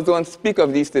most of us don't speak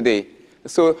of these today.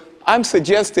 So I'm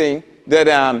suggesting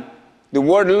that the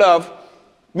word love,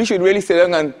 we should really sit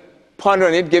down and ponder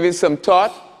on it, give it some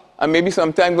thought, and maybe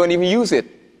sometime don't even use it.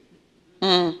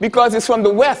 Because it's from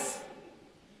the West.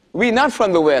 We're not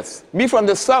from the West. We're from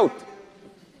the South.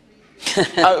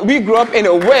 We grew up in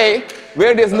a way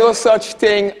where there's no such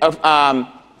thing of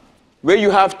where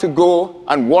you have to go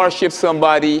and worship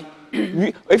somebody.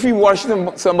 If we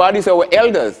worship somebody, it's our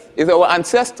elders, it's our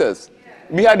ancestors.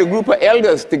 We had a group of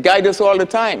elders to guide us all the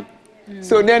time.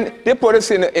 So then they put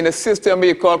us in a system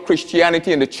we call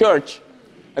Christianity in the church.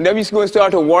 And then we go and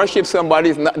start to worship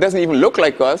somebody that doesn't even look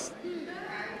like us.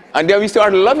 And then we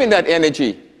start loving that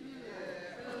energy.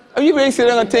 And you really sit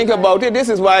down and think about it. This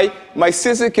is why my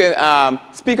sister can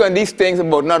speak on these things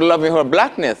about not loving her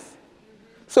blackness.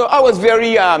 So I was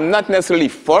very, not necessarily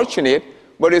fortunate,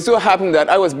 but it so happened that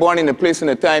I was born in a place in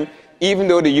a time, even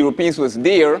though the Europeans was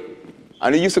there,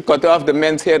 and they used to cut off the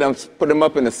men's head and put them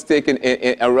up in a stake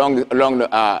along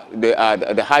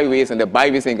the highways and the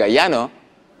byways in Guyana.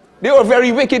 They were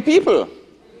very wicked people.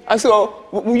 And so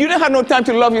you didn't have no time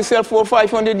to love yourself for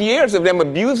 500 years of them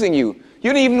abusing you.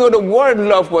 You didn't even know the word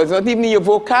love was, not even in your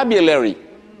vocabulary.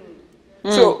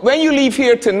 So when you leave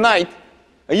here tonight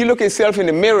and you look at yourself in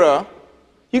the mirror,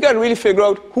 you got to really figure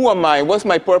out, who am I? What's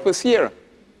my purpose here?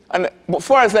 And as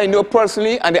far as I know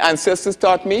personally, and the ancestors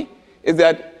taught me, is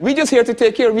that we're just here to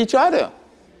take care of each other.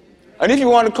 And if you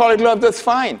want to call it love, that's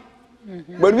fine.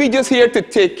 But we're just here to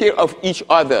take care of each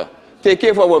other, take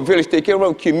care of our village, take care of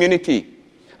our community.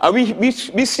 And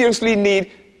we seriously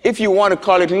need, if you want to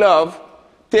call it love,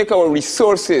 take our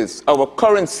resources, our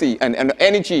currency and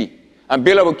energy, and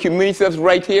build our communities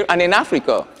right here and in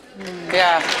Africa.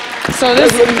 Yeah. So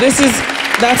that's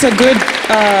a good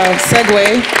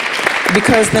segue,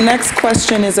 because the next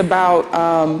question is about,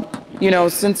 you know,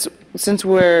 since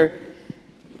we're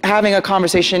having a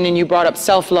conversation and you brought up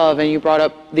self-love and you brought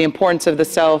up the importance of the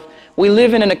self, we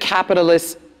live in a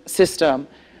capitalist system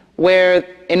where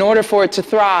in order for it to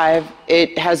thrive,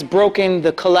 it has broken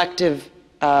the collective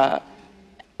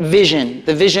vision,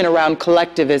 the vision around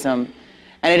collectivism.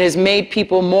 And it has made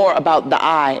people more about the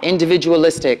I,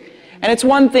 individualistic. And it's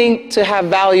one thing to have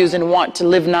values and want to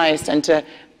live nice and to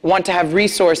want to have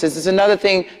resources. It's another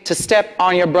thing to step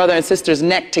on your brother and sister's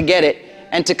neck to get it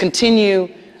and to continue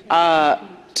to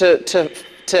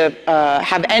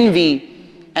have envy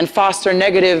and foster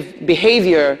negative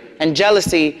behavior and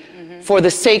jealousy for the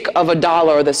sake of a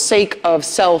dollar or the sake of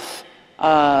self,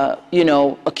 you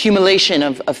know, accumulation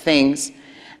of things.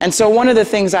 And so one of the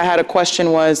things I had a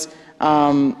question was,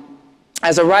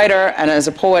 as a writer and as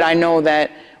a poet, I know that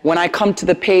when I come to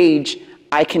the page,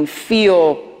 I can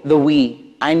feel the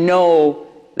we. I know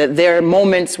that there are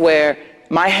moments where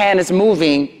my hand is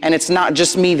moving and it's not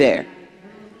just me there.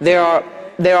 There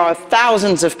are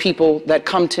thousands of people that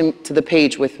come to the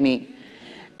page with me.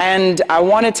 And I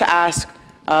wanted to ask,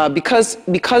 because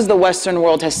the Western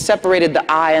world has separated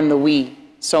the I and the we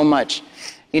so much,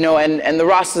 you know, and the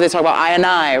Rastas, they talk about I and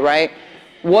I, right?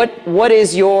 What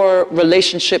is your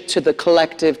relationship to the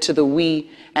collective, to the we,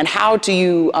 and how do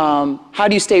you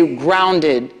stay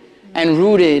grounded and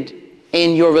rooted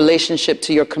in your relationship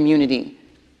to your community?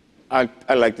 I'd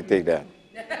like to take that.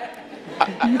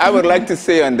 I would like to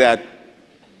say on that,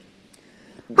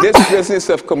 this business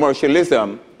of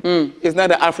commercialism is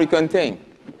not an African thing.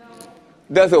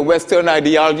 There's a Western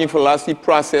ideology, philosophy,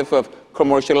 process of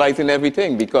commercializing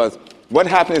everything, because what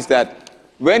happens is that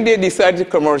when they decide to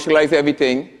commercialize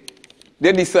everything,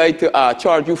 they decide to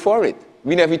charge you for it.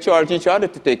 We never charge each other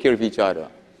to take care of each other.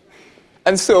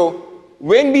 And so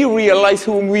when we realize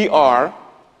who we are,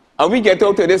 and we get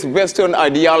out of this Western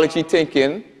ideology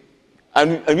thinking,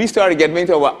 and we start getting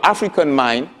into our African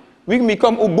mind, we can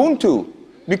become Ubuntu.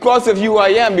 Because of you I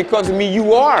am, because of me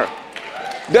you are.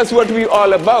 That's what we're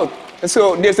all about. And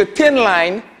so there's a thin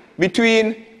line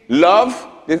between love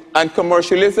and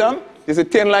commercialism. There's a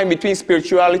thin line between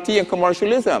spirituality and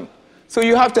commercialism. So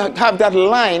you have to have that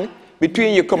line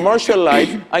between your commercial life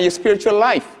and your spiritual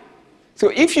life.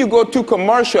 So if you go too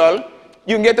commercial,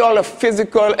 you can get all the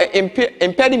physical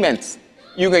impediments.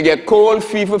 You can get cold,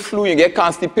 fever, flu, you can get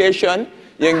constipation,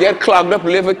 you can get clogged up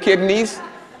liver, kidneys.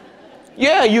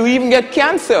 Yeah, you even get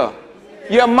cancer.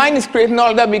 Your mind is creating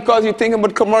all that because you think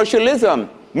about commercialism,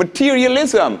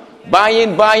 materialism,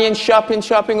 buying,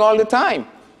 shopping all the time.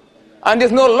 And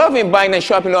there's no love in buying and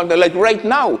shopping all the time. Like right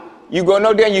now, you go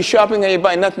out there and you're shopping and you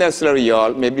buy, not necessarily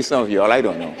y'all, maybe some of y'all, I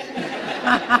don't know.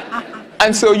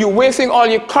 And so you're wasting all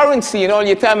your currency and all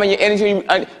your time and your energy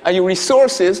and your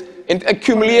resources in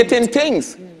accumulating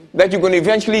things that you're going to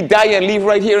eventually die and leave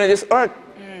right here on this earth.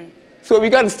 So we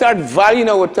got to start valuing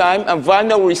our time and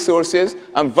valuing our resources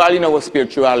and valuing our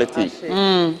spirituality.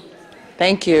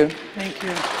 Thank you. Thank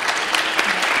you.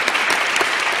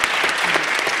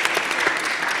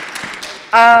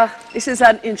 This is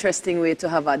an interesting way to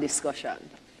have a discussion,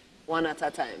 one at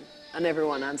a time, and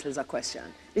everyone answers a question.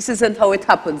 This isn't how it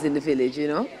happens in the village, you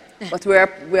know, but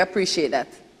we appreciate that.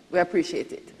 We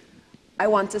appreciate it. I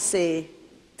want to say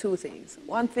two things.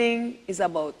 One thing is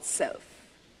about self.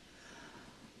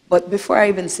 But before I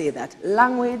even say that,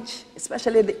 language,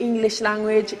 especially the English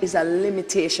language, is a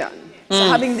limitation. So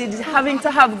having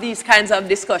to have these kinds of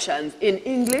discussions in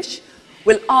English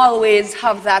will always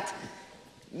have that,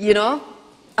 you know,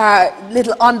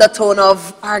 little undertone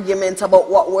of argument about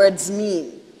what words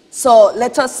mean. So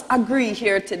let us agree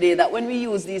here today that when we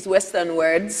use these Western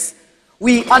words,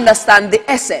 we understand the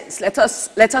essence. Let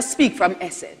us speak from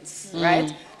essence,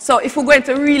 right? So if we're going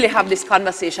to really have this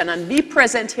conversation and be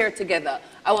present here together,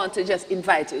 I want to just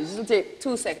invite you. This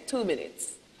will take 2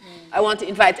 minutes. I want to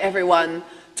invite everyone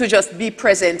to just be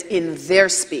present in their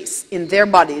space, in their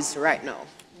bodies right now.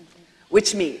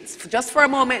 Which means, just for a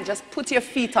moment, just put your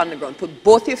feet on the ground. Put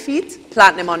both your feet,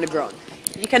 plant them on the ground.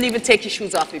 You can even take your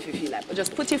shoes off if you feel like. But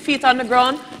just put your feet on the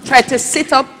ground. Try to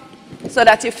sit up so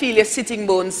that you feel your sitting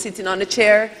bones sitting on the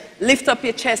chair. Lift up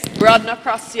your chest, broaden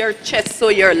across your chest so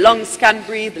your lungs can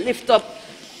breathe. Lift up,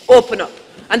 open up.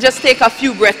 And just take a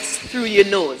few breaths through your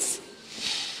nose.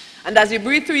 And as you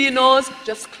breathe through your nose,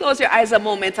 just close your eyes a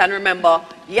moment and remember,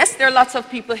 yes, there are lots of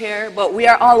people here, but we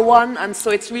are all one, and so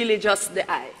it's really just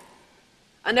the I.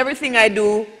 And everything I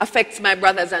do affects my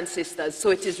brothers and sisters, so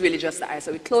it is really just the I.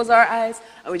 So we close our eyes,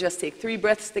 and we just take 3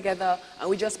 breaths together, and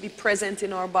we just be present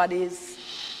in our bodies.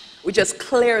 We just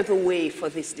clear the way for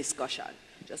this discussion.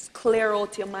 Just clear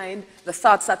out your mind. The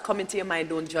thoughts that come into your mind,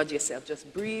 don't judge yourself.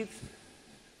 Just breathe.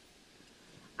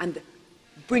 And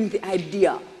bring the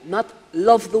idea, not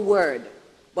love the word,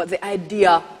 but the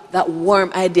idea, that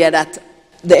warm idea that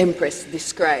the Empress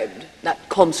described, that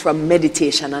comes from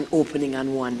meditation and opening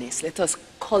and oneness. Let us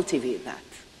cultivate that.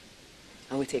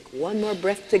 And we take one more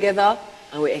breath together,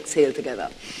 and we exhale together.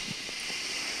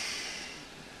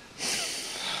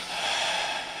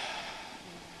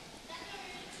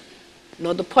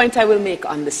 Now, the point I will make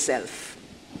on the self.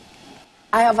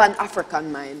 I have an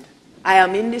African mind. I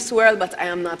am in this world, but I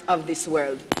am not of this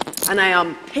world. And I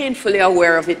am painfully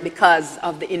aware of it because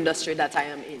of the industry that I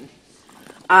am in.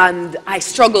 And I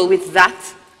struggle with that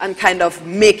and kind of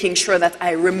making sure that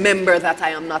I remember that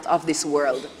I am not of this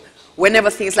world.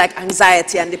 Whenever things like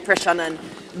anxiety and depression and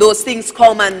those things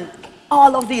come and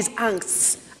all of these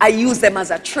angsts, I use them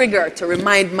as a trigger to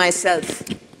remind myself,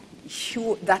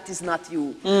 that is not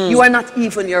you. You are not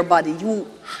even your body. You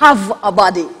have a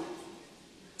body.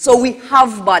 So we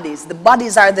have bodies. The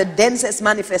bodies are the densest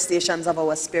manifestations of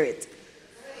our spirit.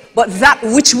 But that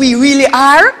which we really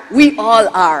are, we all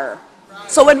are.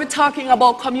 So when we're talking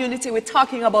about community, we're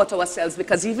talking about ourselves,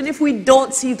 because even if we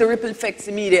don't see the ripple effects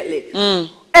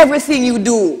immediately, everything you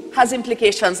do has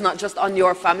implications not just on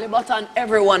your family, but on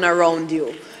everyone around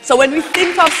you. So when we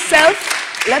think of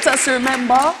self, let us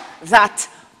remember that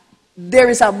there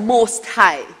is a most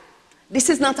high. This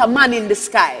is not a man in the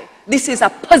sky. This is a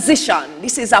position.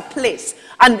 This is a place.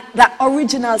 And that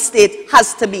original state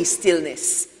has to be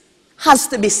stillness. Has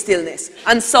to be stillness.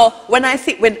 And so when I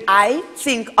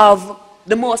think of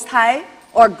the Most High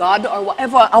or God or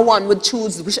whatever one would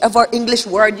choose, whichever English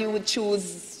word you would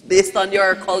choose based on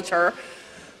your culture,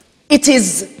 it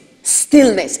is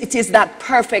stillness. It is that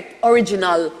perfect,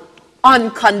 original,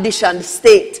 unconditioned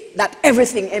state that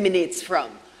everything emanates from.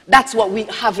 That's what we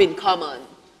have in common.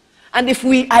 And if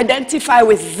we identify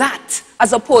with that,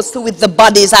 as opposed to with the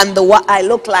bodies and the what I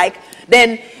look like,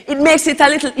 then it makes it a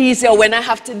little easier when I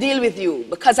have to deal with you,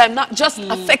 because I'm not just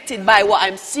affected by what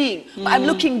I'm seeing, but I'm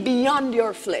looking beyond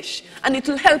your flesh. And it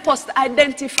will help us to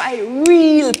identify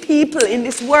real people in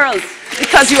this world,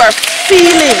 because you are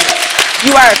feeling,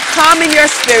 you are calming your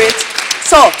spirit.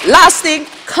 So, last thing,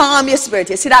 calm your spirit.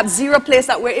 You see that zero place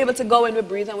that we're able to go when we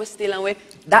breathe and we're still and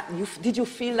did you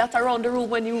feel that around the room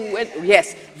when you went?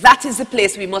 Yes, that is the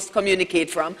place we must communicate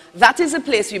from. That is the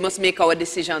place we must make our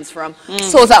decisions from.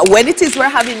 So that when it is we're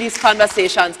having these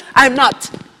conversations, I'm not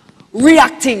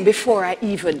reacting before I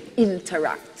even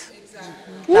interact.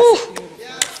 Exactly.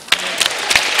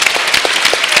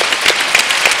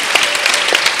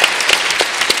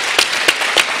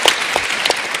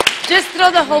 Just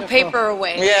throw the whole paper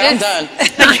away. Yeah, I'm done.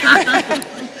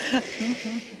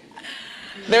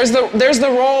 There's the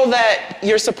role that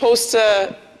you're supposed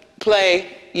to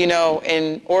play, you know,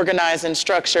 in organizing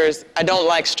structures. I don't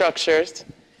like structures.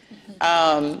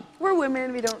 We're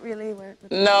women, we don't really work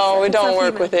with it. No, we don't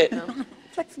work with it. No.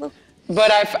 Flexible. But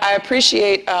I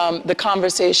appreciate the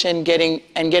conversation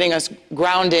getting us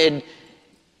grounded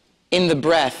in the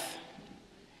breath,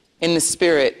 in the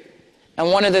spirit.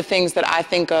 And one of the things that I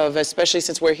think of, especially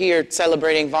since we're here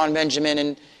celebrating Vaughn Benjamin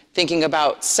and thinking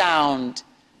about sound,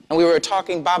 and we were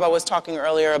talking, Baba was talking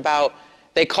earlier about,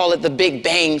 they call it the Big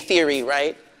Bang Theory,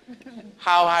 right?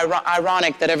 How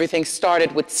ironic that everything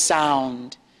started with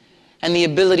sound and the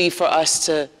ability for us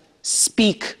to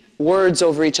speak words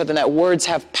over each other, and that words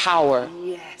have power.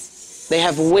 Yes. They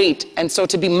have weight. And so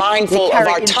to be mindful of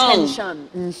our tongue,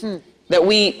 that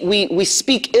we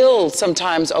speak ill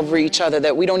sometimes over each other,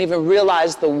 that we don't even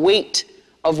realize the weight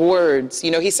of words.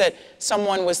 You know, he said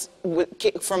someone was,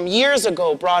 from years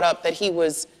ago, brought up that he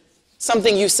was,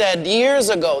 something you said years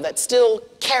ago that still,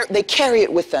 they carry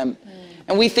it with them.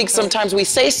 And we think sometimes we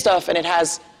say stuff and it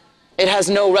has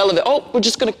no relevance. Oh, we're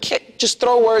just going to just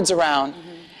throw words around.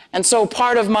 And so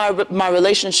part of my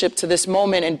relationship to this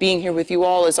moment and being here with you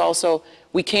all is also,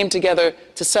 we came together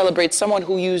to celebrate someone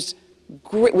who used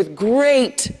with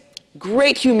great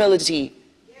humility,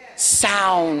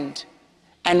 sound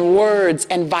and words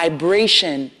and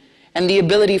vibration, and the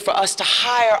ability for us to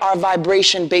higher our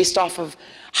vibration based off of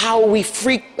how we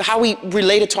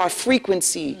relate it to our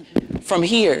frequency from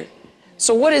here.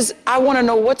 So I want to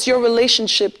know, what's your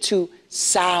relationship to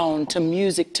sound, to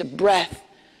music, to breath,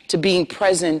 to being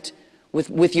present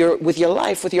with your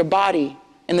life, with your body,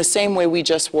 in the same way we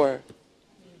just were?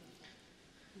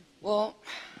 Well,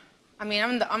 I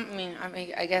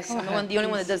guess I'm the only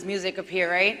one that does music up here,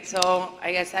 right? So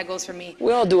I guess that goes for me.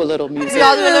 We all do a little music. We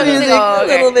all do a little music. Oh,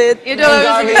 okay. A little bit. You do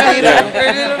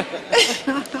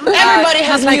Everybody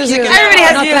has music. Everybody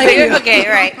has music. Okay,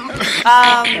 right.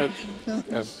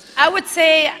 I would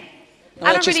say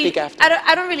I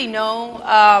don't really know,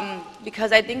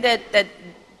 because I think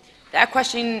that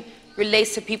question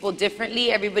relates to people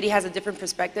differently. Everybody has a different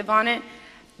perspective on it.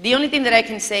 The only thing that I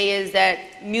can say is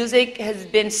that music has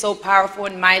been so powerful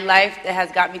in my life that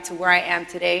has got me to where I am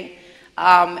today.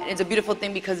 It's a beautiful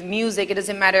thing because music, it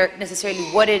doesn't matter necessarily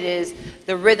what it is,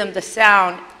 the rhythm, the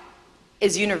sound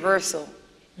is universal.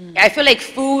 I feel like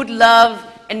food, love,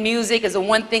 and music is the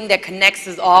one thing that connects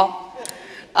us all.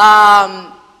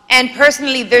 And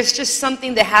personally, there's just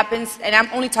something that happens, and I'm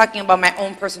only talking about my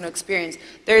own personal experience.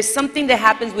 There is something that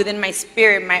happens within my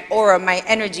spirit, my aura, my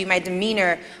energy, my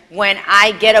demeanor, when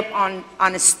I get up on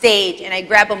a stage and I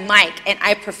grab a mic and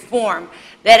I perform,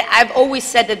 that I've always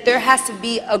said that there has to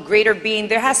be a greater being.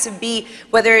 There has to be,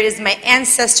 whether it is my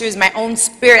ancestors, my own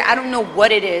spirit, I don't know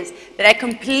what it is, that I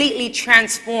completely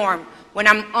transform when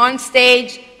I'm on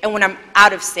stage and when I'm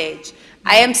out of stage.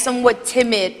 I am somewhat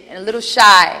timid and a little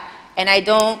shy, and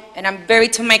I'm very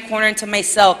to my corner and to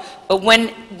myself. But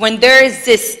when there is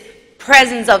this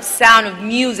presence of sound, of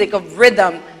music, of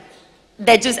rhythm,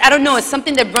 that just, I don't know, it's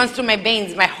something that runs through my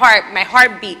veins, my heart, my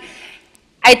heartbeat.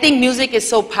 I think music is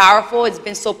so powerful. It's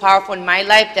been so powerful in my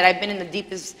life that I've been in the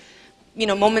deepest,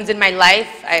 moments in my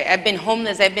life. I've been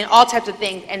homeless. I've been all types of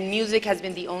things. And music has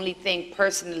been the only thing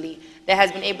personally that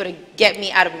has been able to get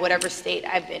me out of whatever state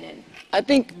I've been in. I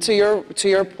think to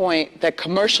your point that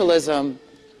commercialism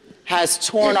has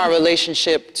torn our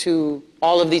relationship to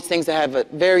all of these things that have a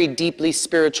very deeply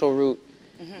spiritual root.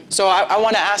 So I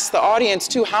want to ask the audience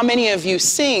too, how many of you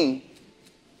sing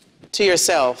to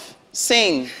yourself?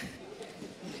 Sing.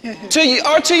 To you,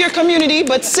 or to your community,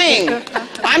 but sing.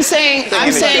 I'm saying it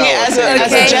as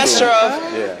a gesture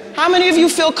of, how many of you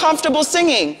feel comfortable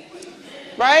singing?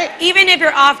 Right? Even if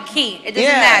you're off key, it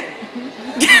doesn't matter.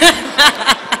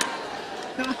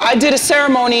 I did a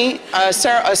ceremony,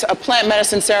 a plant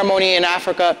medicine ceremony in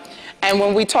Africa, and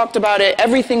when we talked about it,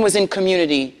 everything was in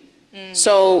community.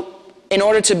 So in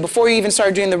order to, before you even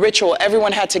started doing the ritual,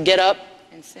 everyone had to get up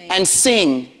and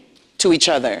sing to each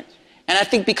other. And I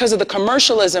think because of the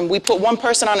commercialism, we put one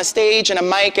person on a stage and a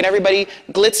mic and everybody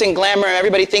glitz and glamour and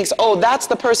everybody thinks, oh, that's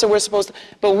the person we're supposed to,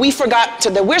 but we forgot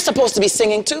that we're supposed to be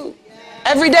singing too.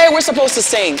 Every day we're supposed to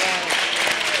sing.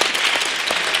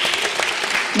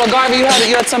 But Garvey, you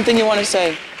had something you want to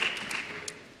say.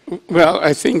 Well,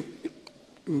 I think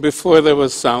before there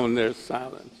was sound, there's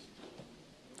silence.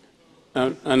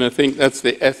 And I think that's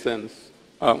the essence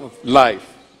of life.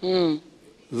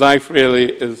 Life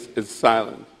really is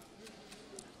silent.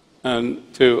 And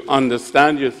to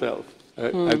understand yourself,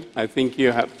 I think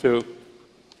you have to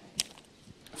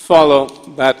follow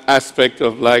that aspect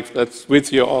of life that's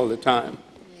with you all the time,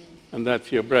 and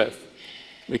that's your breath.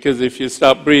 Because if you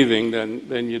stop breathing,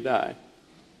 then you die.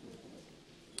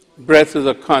 Breath is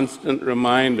a constant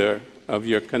reminder of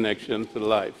your connection to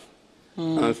life.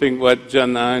 And I think what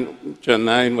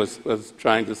Janine was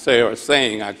trying to say, or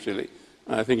saying actually,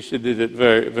 I think she did it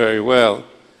very, very well,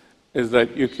 is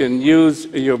that you can use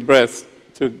your breath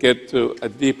to get to a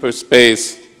deeper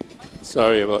space.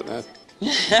 Sorry about that.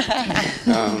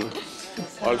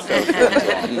 All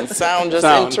self-control. Sound just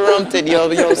interrupted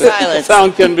your silence.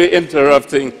 Sound can be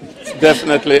interrupting,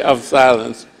 definitely, of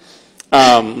silence.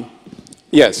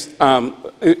 Yes,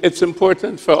 it's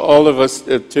important for all of us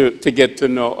to get to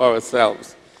know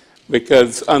ourselves,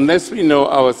 because unless we know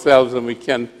ourselves and we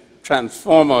can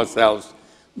transform ourselves,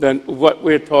 then what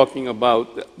we're talking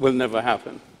about will never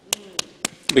happen.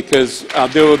 Because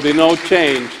there will be no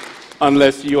change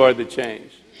unless you are the change.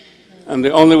 And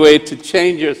the only way to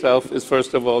change yourself is,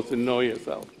 first of all, to know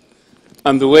yourself.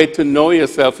 And the way to know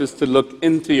yourself is to look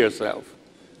into yourself.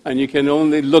 And you can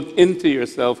only look into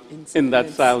yourself in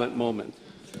that silent moment.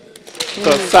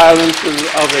 So silence is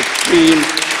of extreme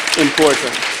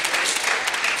importance.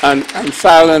 And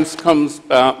silence comes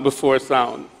before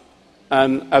sound.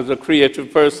 And as a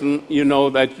creative person, you know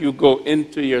that you go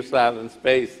into your silent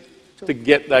space to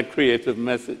get that creative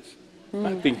message.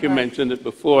 I think you mentioned it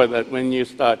before, that when you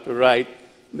start to write,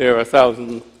 there are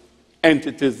 1,000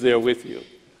 entities there with you.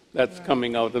 That's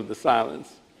coming out of the silence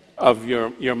of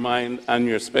your mind and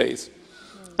your space.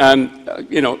 And,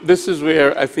 this is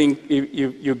where I think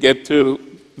you get to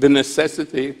the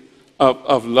necessity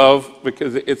of love,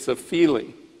 because it's a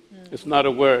feeling. It's not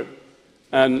a word.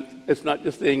 And it's not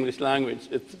just the English language.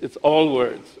 It's all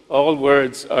words. All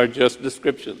words are just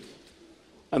descriptions.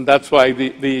 And that's why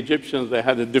the Egyptians, they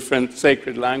had a different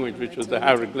sacred language, which was the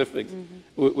hieroglyphics,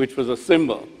 which was a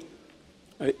symbol.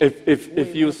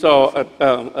 If you saw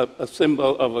a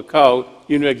symbol of a cow,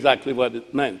 you knew exactly what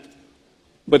it meant.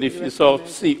 But if you saw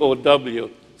C-O-W,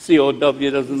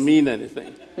 C-O-W doesn't mean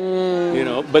anything.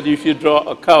 But if you draw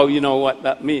a cow, you know what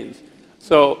that means.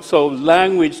 So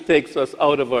language takes us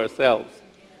out of ourselves.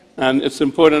 And it's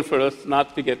important for us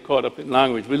not to get caught up in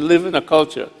language. We live in a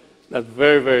culture that's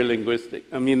very, very linguistic.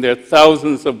 I mean, there are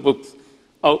thousands of books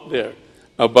out there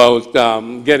about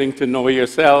getting to know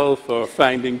yourself or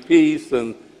finding peace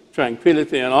and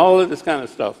tranquility and all of this kind of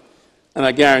stuff. And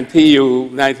I guarantee you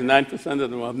 99%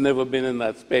 of them have never been in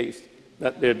that space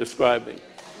that they're describing.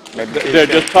 They're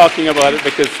just talking about it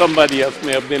because somebody else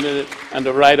may have been in it, and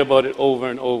they write about it over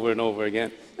and over and over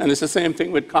again. And it's the same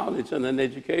thing with college and in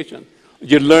education.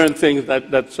 You learn things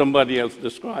that somebody else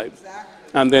describes.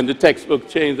 And then the textbook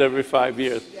changes every 5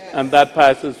 years. And that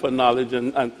passes for knowledge,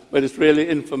 but it's really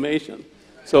information.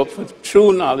 So for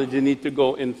true knowledge, you need to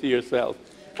go into yourself.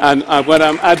 And what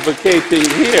I'm advocating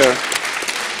here,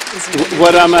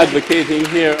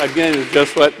 again, is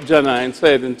just what Janine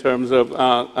said in terms of,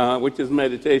 which is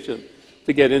meditation,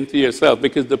 to get into yourself.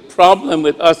 Because the problem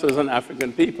with us as an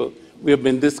African people, we have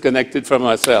been disconnected from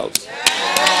ourselves.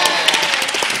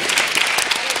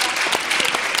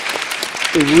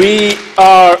 We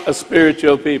are a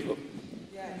spiritual people.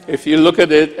 If you look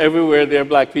at it, everywhere there are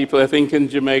black people. I think in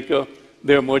Jamaica,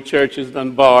 there are more churches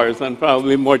than bars, and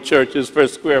probably more churches per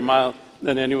square mile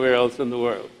than anywhere else in the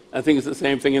world. I think it's the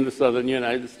same thing in the southern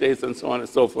United States and so on and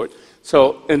so forth.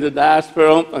 So in the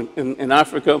diaspora, in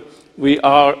Africa, we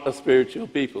are a spiritual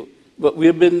people. But we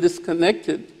have been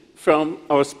disconnected from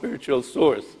our spiritual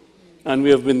source. And we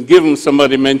have been given,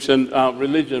 somebody mentioned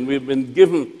religion, we've been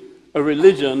given a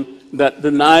religion that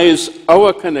denies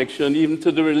our connection even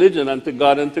to the religion and to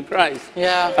God and to Christ.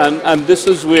 Yeah. And this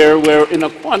is where we're in a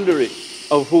quandary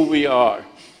of who we are.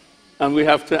 And we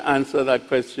have to answer that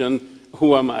question,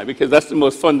 who am I? Because that's the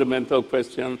most fundamental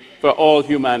question for all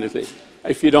humanity.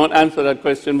 If you don't answer that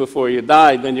question before you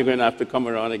die, then you're going to have to come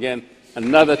around again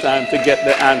another time to get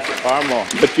the answer. Far more.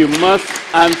 But you must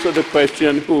answer the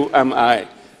question, who am I?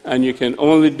 And you can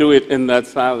only do it in that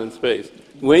silent space.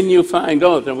 When you find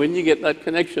out, and when you get that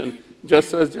connection,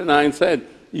 just as Janine said,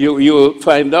 you will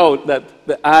find out that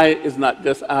the I is not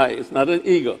just I. It's not an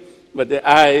ego, but the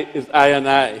I is I and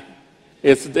I.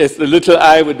 It's the little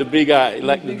I with the big I,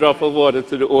 like the drop of water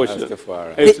to the ocean.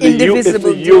 It's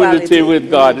the unity with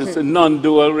God. It's a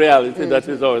non-dual reality that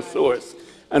is our source.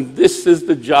 And this is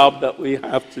the job that we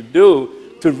have to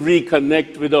do to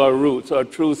reconnect with our roots, our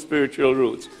true spiritual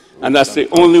roots. And that's the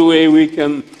only way we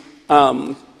can,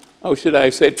 how should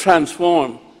I say,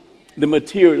 transform the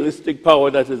materialistic power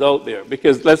that is out there.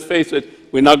 Because let's face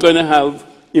it, we're not going to have,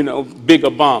 bigger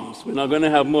bombs. We're not going to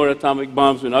have more atomic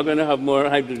bombs. We're not going to have more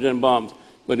hydrogen bombs.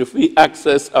 But if we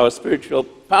access our spiritual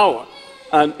power,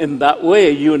 and in that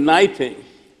way, uniting,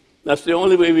 that's the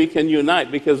only way we can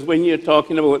unite. Because when you're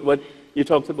talking about what you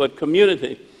talked about,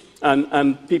 community,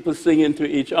 and people singing to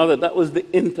each other, that was the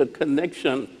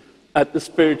interconnection at the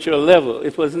spiritual level.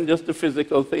 It wasn't just a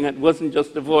physical thing. It wasn't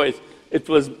just a voice. It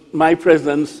was my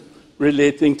presence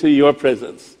relating to your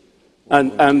presence.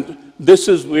 And this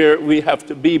is where we have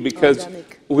to be, because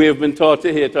we have been taught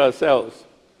to hate ourselves.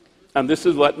 And this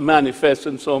is what manifests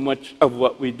in so much of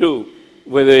what we do.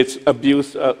 whether it's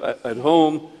abuse at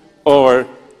home or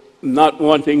not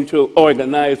wanting to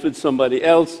organize with somebody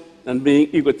else and being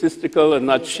egotistical and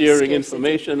not sharing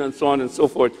information and so on and so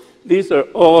forth. These are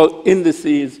all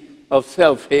indices of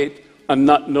self-hate and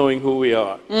not knowing who we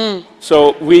are.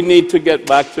 So we need to get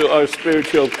back to our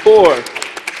spiritual core,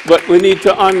 but we need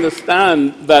to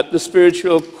understand that the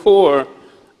spiritual core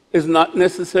is not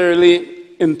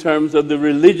necessarily in terms of the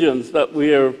religions that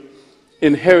we are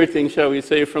inheriting, shall we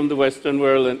say, from the Western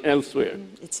world and elsewhere.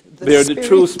 They're the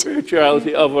true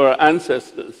spirituality of our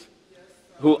ancestors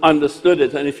who understood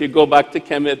it. And if you go back to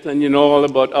Kemet and you know all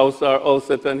about Ausar,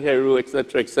 Olset, and Heru,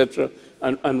 etc.,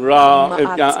 and Ra,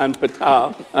 and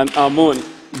Ptah, and Amun,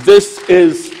 this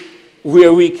is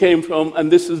where we came from,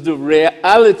 and this is the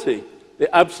reality,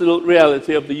 the absolute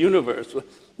reality of the universe,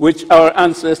 which our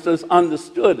ancestors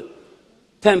understood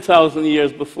 10,000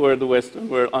 years before the Western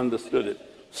world understood it.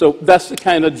 So that's the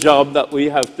kind of job that we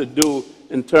have to do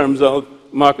in terms of,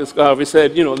 Marcus Garvey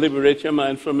said, you know, liberate your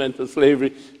mind from mental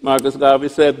slavery. Marcus Garvey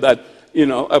said that, you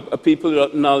know, a people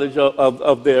without knowledge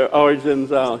of their origins,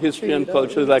 history and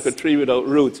culture is like a tree without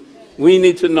roots. We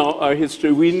need to know our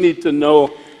history. We need to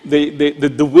know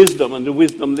the wisdom and the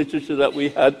wisdom literature that we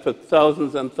had for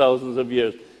thousands and thousands of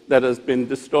years that has been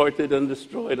distorted and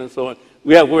destroyed and so on.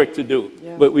 We have work to do,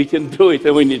 but we can do it,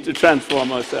 and we need to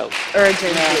transform ourselves.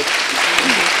 Urgently.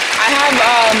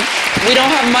 We don't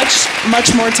have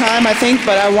much more time, I think,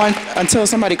 but I want, until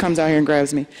somebody comes out here and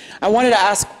grabs me, I wanted to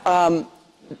ask, I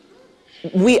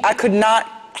could not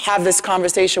have this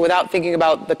conversation without thinking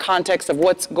about the context of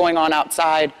what's going on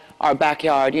outside our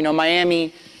backyard. You know,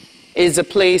 Miami is a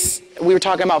place, we were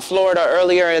talking about Florida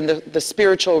earlier and the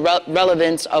spiritual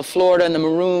relevance of Florida and the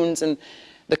Maroons and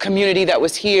the community that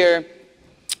was here.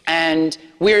 And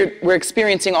we're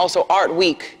experiencing also Art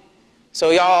Week.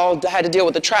 So y'all had to deal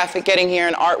with the traffic getting here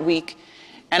in Art Week.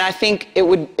 And I think it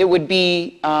would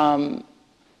be,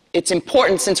 it's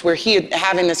important, since we're here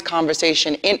having this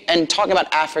conversation and talking about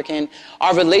AfriKin,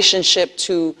 our relationship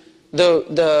to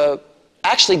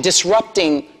actually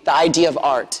disrupting the idea of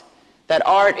art. That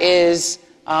art is,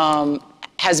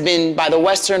 has been, by the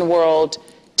Western world,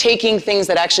 taking things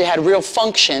that actually had real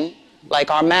function, like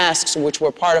our masks, which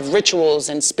were part of rituals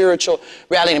and spiritual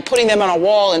reality, and putting them on a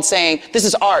wall and saying, this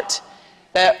is art.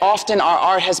 That often our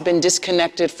art has been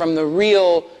disconnected from the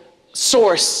real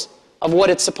source of what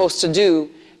it's supposed to do,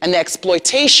 and the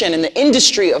exploitation in the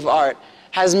industry of art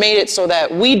has made it so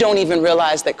that we don't even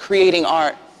realize that creating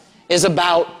art is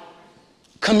about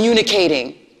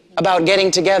communicating, about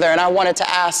getting together. And I wanted to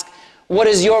ask, what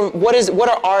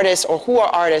are artists, or who are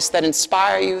artists that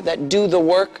inspire you, that do the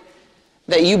work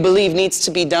that you believe needs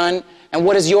to be done, and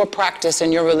what is your practice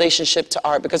and your relationship to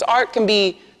art? Because art can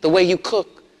be the way you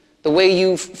cook, the way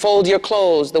you fold your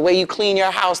clothes, the way you clean your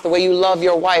house, the way you love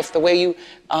your wife, the way you,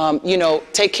 you know,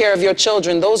 take care of your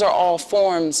children. Those are all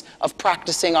forms of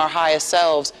practicing our highest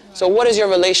selves. So what is your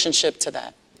relationship to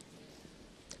that?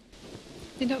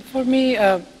 You know, for me,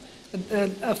 a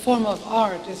form of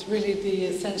art is really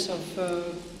the sense of,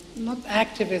 not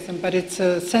activism, but it's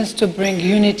a sense to bring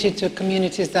unity to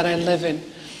communities that I live in.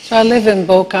 So I live in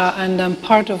Boca, and I'm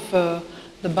part of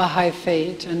the Baha'i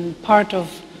faith, and part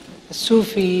of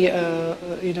Sufi,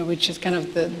 you know, which is kind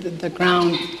of the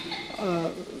ground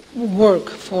work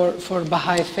for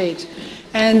Baha'i faith.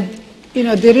 And, you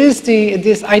know, there is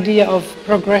this idea of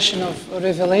progression of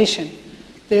revelation.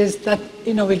 There's that,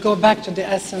 you know, we go back to the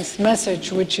essence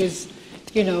message, which is,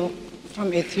 you know,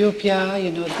 from Ethiopia,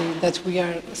 you know, that we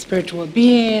are a spiritual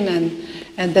being,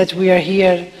 and that we are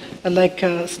here like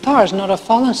stars, not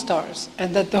fallen stars,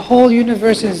 and that the whole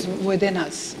universe is within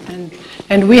us,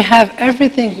 and we have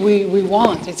everything we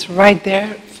want. It's right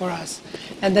there for us,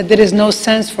 and that there is no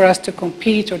sense for us to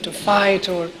compete or to fight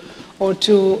or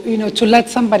to, you know, to let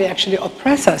somebody actually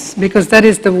oppress us, because that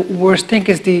is the worst thing,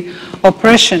 is the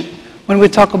oppression. When we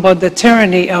talk about the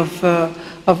tyranny of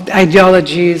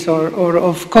ideologies or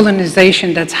of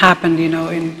colonization that's happened, you know,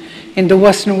 in the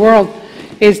Western world,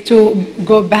 is to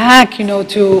go back, you know,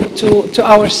 to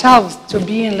ourselves, to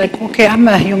being like, okay, I'm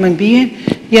a human being.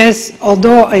 Yes,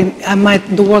 although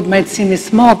the world might seem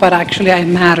small, but actually I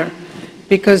matter.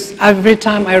 Because every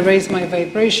time I raise my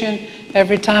vibration,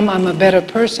 every time I'm a better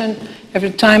person,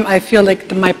 every time I feel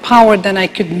like my power, then I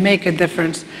could make a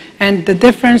difference. And the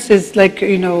difference is like,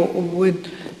 you know, with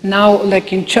now,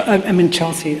 like I'm in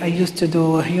Chelsea. I used to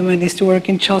do humanist work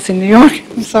in Chelsea, New York.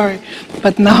 I'm sorry,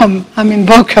 but now I'm in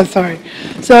Boca. Sorry.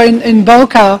 So in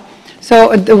Boca,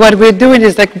 so what we're doing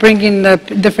is like bringing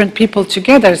different people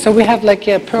together. So we have like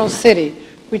a Pearl City,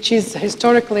 which is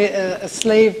historically a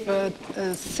slave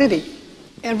city,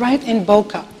 right in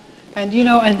Boca. And, you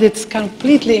know, and it's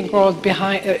completely ignored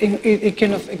behind,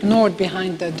 kind of ignored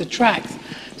behind the tracks.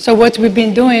 So what we've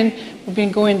been doing, we've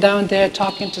been going down there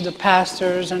talking to the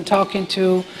pastors and talking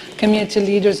to community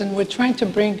leaders, and we're trying to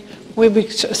bring, we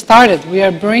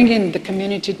are bringing the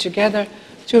community together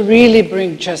to really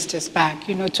bring justice back,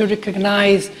 you know, to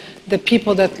recognize the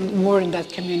people that were in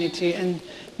that community and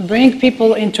bring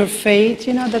people into faith,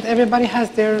 you know, that everybody has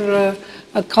their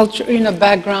a culture, you know,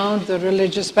 background, the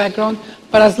religious background,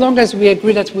 but as long as we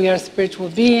agree that we are a spiritual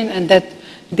being and that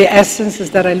the essence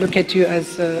is that I look at you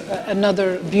as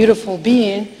another beautiful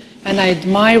being and I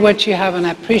admire what you have and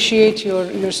I appreciate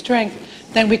your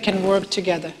strength, then we can work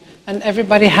together. And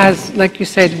everybody has, like you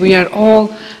said, we are all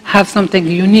have something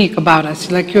unique about us.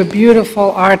 Like you're a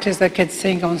beautiful artist that can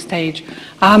sing on stage.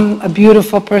 I'm a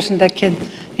beautiful person that can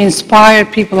inspire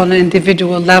people on an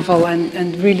individual level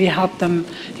and really help them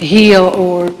heal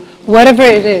or whatever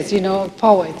it is, you know,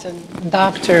 poet and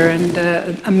doctor and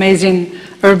amazing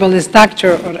herbalist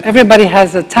doctor, or everybody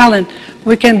has a talent.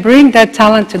 We can bring that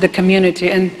talent to the community,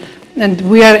 and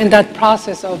we are in that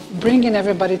process of bringing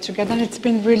everybody together, and it's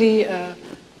been really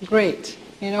great,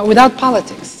 you know, without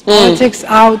politics. Politics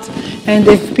out, and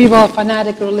if people are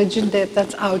fanatic religion,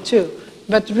 that's out too.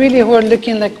 But really we're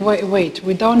looking like, wait,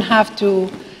 we don't have to,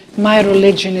 my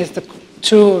religion is the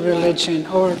true religion,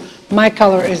 or my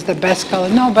color is the best color.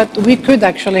 No, but we could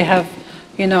actually have,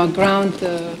 you know, a ground,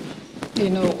 you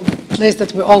know, place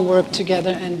that we all work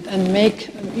together and make,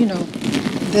 you know,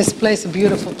 this place a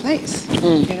beautiful place,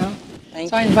 you know.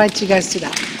 So I invite you guys to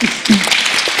that.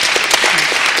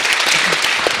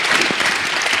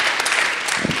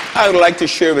 I would like to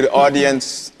share with the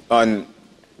audience on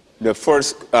the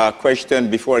first question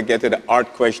before I get to the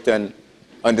art question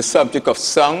on the subject of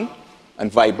song and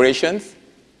vibrations.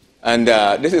 And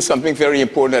this is something very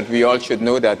important that we all should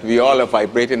know, that we all are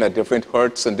vibrating at different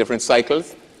hertz and different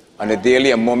cycles on a daily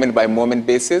and moment-by-moment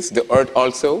basis, the earth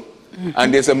also.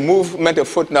 And there's a movement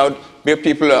afoot now where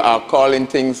people are calling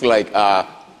things like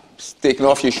taking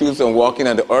off your shoes and walking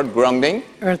on the earth, grounding,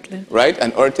 Earthling. Right,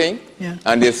 and earthing. Yeah.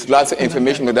 And there's lots of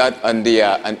information with that on the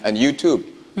on YouTube.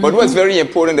 But what's very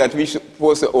important that we're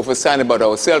supposed to understand about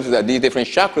ourselves is that these different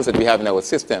chakras that we have in our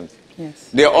systems,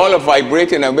 they're all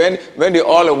vibrating, and when they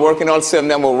all are working, all 7 of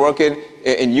them are working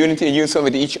in unity and unison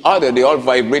with each other, they're all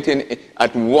vibrating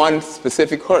at one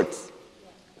specific hertz.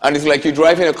 And it's like you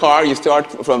drive in a car, you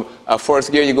start from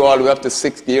first gear, you go all the way up to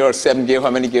 6th gear or 7th gear,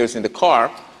 how many gears in the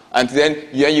car, and then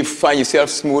you find yourself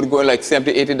smooth going like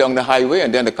 70, 80 down the highway,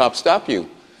 and then the cops stop you.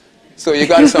 So you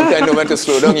got to sometimes know when to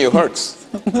slow down your hertz.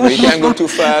 So you can't go too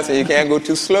fast and you can't go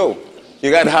too slow. You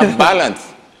got to have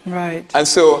balance. Right. And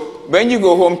so when you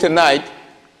go home tonight,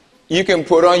 you can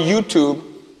put on YouTube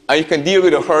and you can deal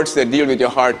with the hertz that deal with your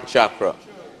heart chakra.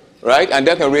 Right? And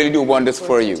that can really do wonders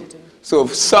for you. So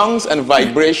songs and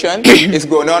vibration is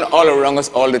going on all around us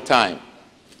all the time.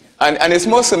 And it's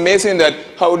most amazing that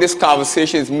how this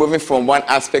conversation is moving from one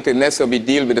aspect to the next. So we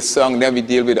deal with the song, then we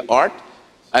deal with the art.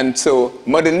 And so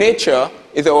Mother Nature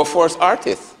is our first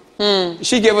artist.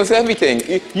 She gave us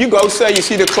everything. You go outside, you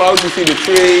see the clouds, you see the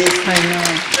trees,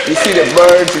 you see the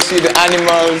birds, you see the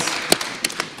animals,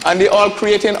 and they're all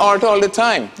creating art all the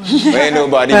time. But ain't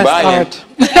nobody buying.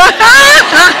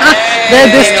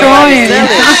 They're destroying.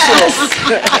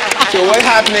 So what's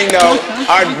happening now,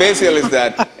 Art Basel, is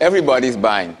that everybody's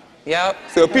buying. Yep.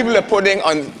 So people are putting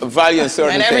on value on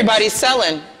certain things. And everybody's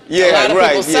selling. Yeah, a lot of right.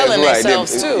 people selling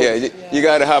themselves too. Yeah, you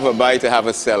got to have a buy to have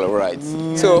a seller, right?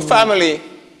 So family,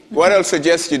 what I'll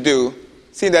suggest you do,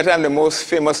 seeing that I'm the most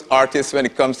famous artist when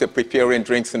it comes to preparing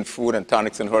drinks and food and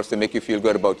tonics and herbs to make you feel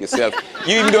good about yourself.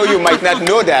 Even though you might not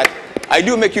know that, I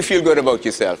do make you feel good about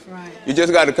yourself. Right. You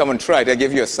just got to come and try it. I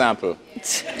give you a sample.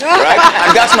 Right?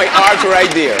 And that's my art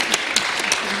right there.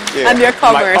 Yeah. And your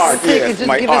covers. My art, yes, Just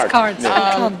my give art. us cards.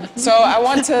 So I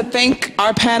want to thank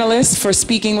our panelists for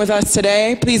speaking with us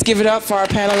today. Please give it up for our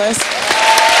panelists.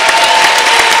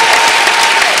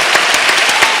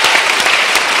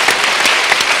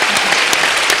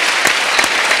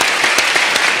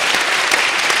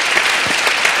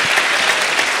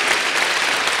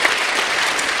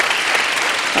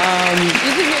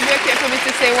 You think you'd be okay for me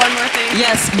to say one more thing?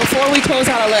 Yes, before we close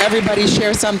out, I'll let everybody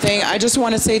share something. I just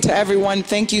want to say to everyone,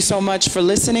 thank you so much for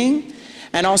listening.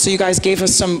 And also, you guys gave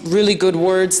us some really good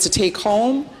words to take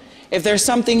home. If there's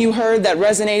something you heard that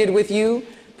resonated with you,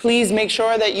 please make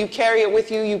sure that you carry it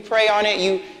with you, you pray on it,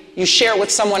 you share it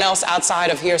with someone else outside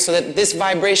of here so that this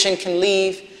vibration can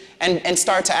leave and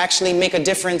start to actually make a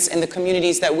difference in the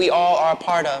communities that we all are a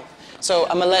part of. So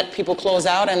I'm going to let people close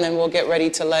out, and then we'll get ready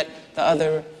to let the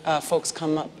other folks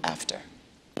come up after.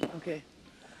 Okay.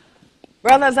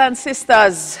 Brothers and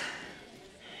sisters,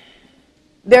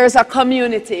 there's a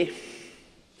community,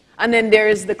 and then there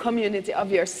is the community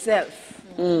of yourself.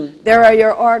 There are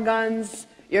your organs,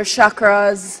 your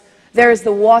chakras, there is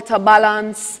the water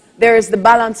balance, there is the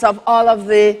balance of all of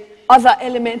the other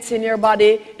elements in your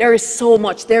body. There is so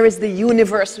much. There is the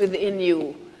universe within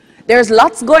you. There's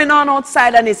lots going on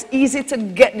outside, and it's easy to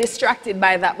get distracted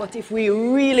by that. But if we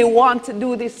really want to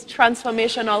do this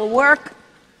transformational work,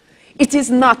 it is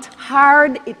not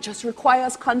hard. It just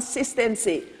requires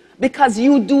consistency, because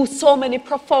you do so many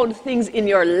profound things in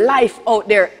your life out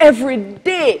there every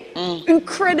day.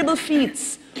 Incredible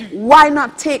feats. Why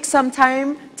not take some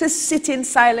time to sit in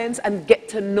silence and get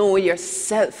to know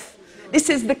yourself? This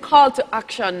is the call to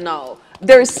action now.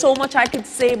 There is so much I could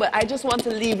say, but I just want to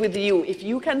leave with you. If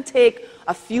you can take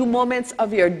a few moments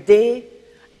of your day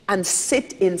and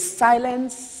sit in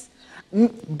silence,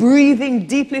 breathing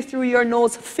deeply through your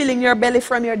nose, filling your belly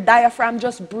from your diaphragm,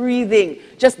 just breathing,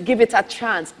 just give it a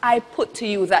chance. I put to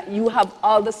you that you have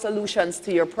all the solutions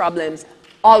to your problems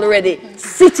already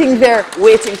sitting there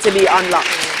waiting to be unlocked.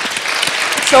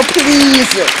 So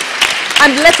please,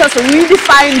 and let us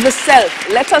redefine the self.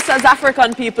 Let us as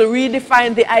African people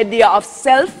redefine the idea of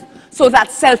self, so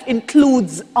that self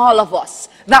includes all of us.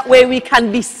 That way we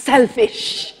can be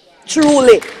selfish,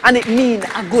 truly, and it means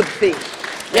a good thing.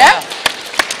 Yeah?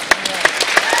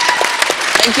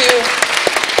 Thank you.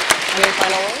 Any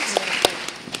final words?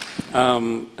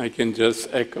 I can just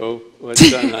echo what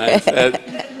Dana said.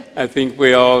 I think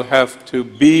we all have to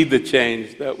be the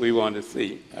change that we want to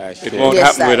see. It won't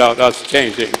happen without us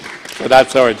changing. So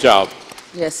that's our job.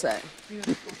 Yes, sir.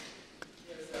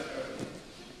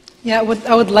 Yeah, what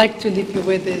I would like to leave you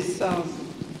with is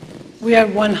we are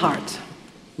one heart.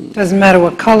 Doesn't matter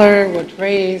what color, what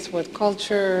race, what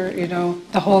culture, you know,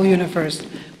 the whole universe.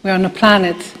 We're on a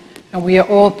planet, and we are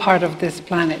all part of this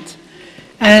planet.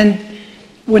 And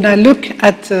when I look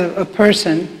at a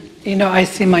person, you know, I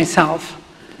see myself.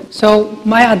 So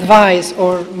my advice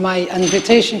or my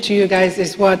invitation to you guys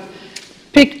is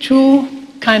pick two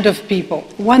kind of people.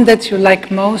 One that you like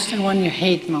most and one you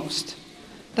hate most.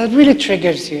 That really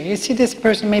triggers you. You see this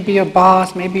person, maybe your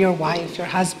boss, maybe your wife, your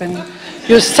husband,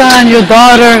 your son, your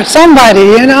daughter, somebody,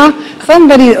 you know,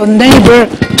 somebody, a neighbor.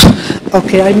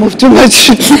 Okay, I moved too much.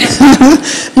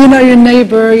 You know, your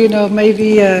neighbor, you know,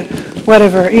 maybe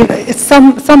whatever. It's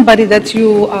somebody that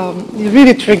it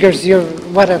really triggers your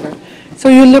whatever. So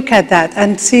you look at that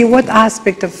and see what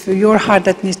aspect of your heart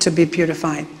that needs to be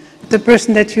purified. The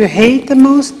person that you hate the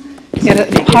most,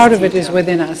 part of it is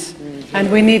within us. And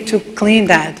we need to clean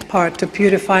that part, to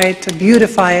purify it, to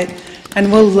beautify it,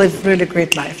 and we'll live really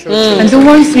great life. And the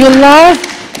ones you love,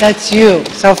 that's you.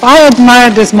 So if I admire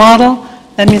this model,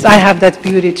 that means I have that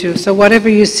beauty too. So whatever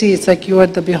you see, it's like you are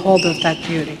the beholder of that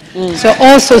beauty. So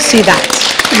also see that.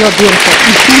 You're beautiful.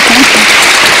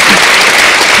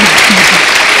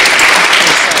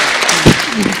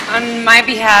 On my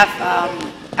behalf,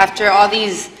 after all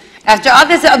these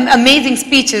amazing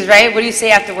speeches, right? What do you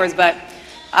say afterwards? But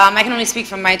I can only speak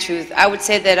from my truth. I would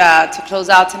say that to close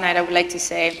out tonight, I would like to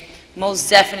say, most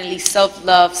definitely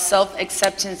self-love,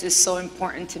 self-acceptance is so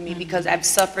important to me, because I've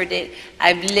suffered it,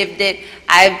 I've lived it,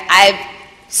 I've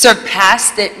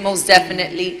surpassed it, most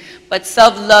definitely. But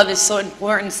self-love is so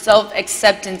important.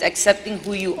 Self-acceptance, accepting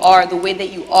who you are, the way that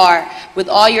you are, with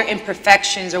all your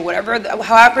imperfections or whatever,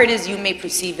 however it is you may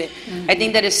perceive it. I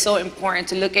think that is so important,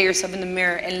 to look at yourself in the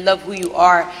mirror and love who you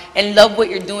are and love what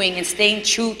you're doing and staying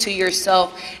true to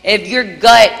yourself. If your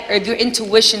gut or if your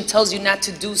intuition tells you not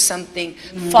to do something,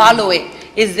 follow it.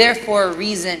 It's there for a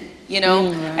reason. You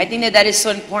know, I think that is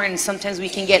so important. Sometimes we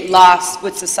can get lost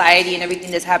with society and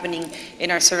everything that's happening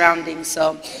in our surroundings.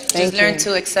 So just learn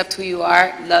to accept who you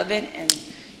are, love it, and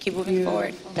keep moving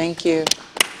forward. Thank you.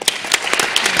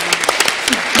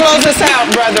 Close us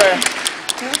out, brother.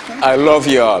 I love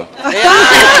you all. But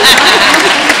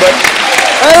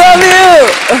I love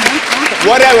you.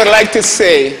 what I would like to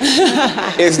say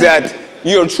is that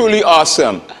you're truly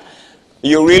awesome.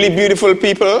 You're really beautiful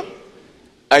people,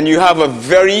 and you have a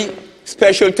very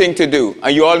special thing to do,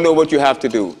 and you all know what you have to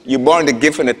do. You're born with a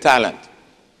gift and a talent.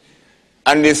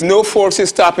 And there's no forces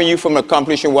stopping you from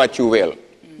accomplishing what you will.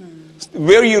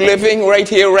 Where you're living right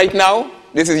here, right now,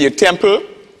 this is your temple.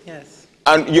 Yes.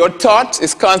 And your thought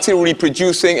is constantly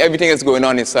reproducing everything that's going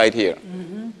on inside here.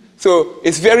 So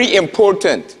it's very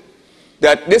important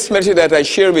that this message that I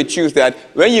share with you is that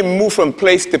when you move from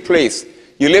place to place,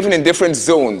 you're living in different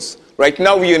zones. Right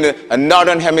now, we're in a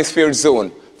northern hemisphere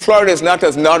zone. Florida is not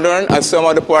as northern as some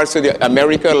other parts of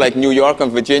America, like New York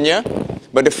and Virginia.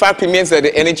 But the fact remains that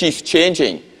the energy is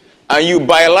changing. And you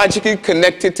biologically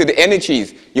connected to the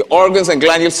energies. Your organs and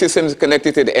glandular systems are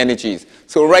connected to the energies.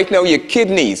 So right now, your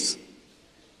kidneys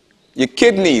your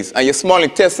kidneys and your small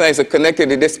intestines are connected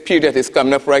to this period that is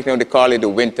coming up right now. They call it the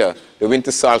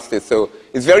winter solstice. So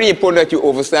it's very important that you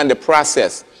understand the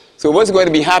process. So what's going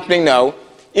to be happening now,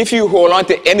 if you hold on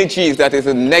to energies that is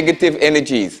negative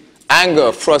energies,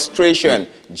 anger, frustration,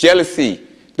 jealousy,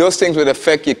 those things would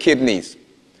affect your kidneys.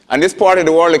 And this part of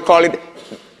the world, they call it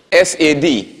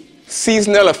SAD,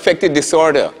 seasonal affective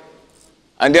disorder.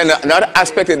 And then another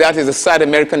aspect of that is the South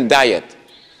American diet.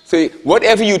 So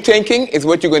whatever you're thinking is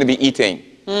what you're going to be eating.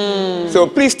 So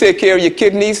please take care of your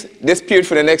kidneys this period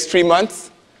for the next 3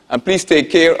 months. And please take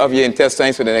care of your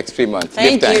intestines for the next 3 months.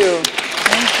 Thank you. We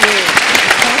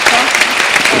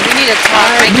need to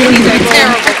talk. My kidneys are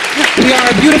terrible. We are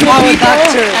a beautiful people,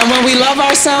 and when we love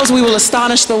ourselves, we will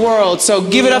astonish the world. So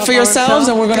give it up for yourselves,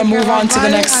 and we're going to move on to the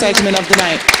next segment of the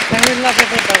night. And we love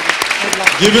everybody.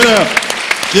 Give it up.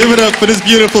 Give it up for this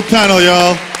beautiful panel,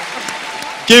 y'all.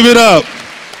 Give it up.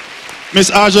 Miss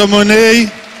Aja Monet,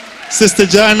 Sister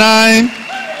Janine,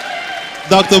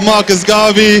 Dr. Marcus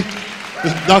Garvey,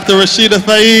 Dr. Rachida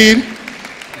Faid,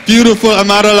 beautiful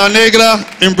Amara La Negra,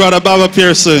 and Brother Baba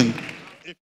Pear Sun.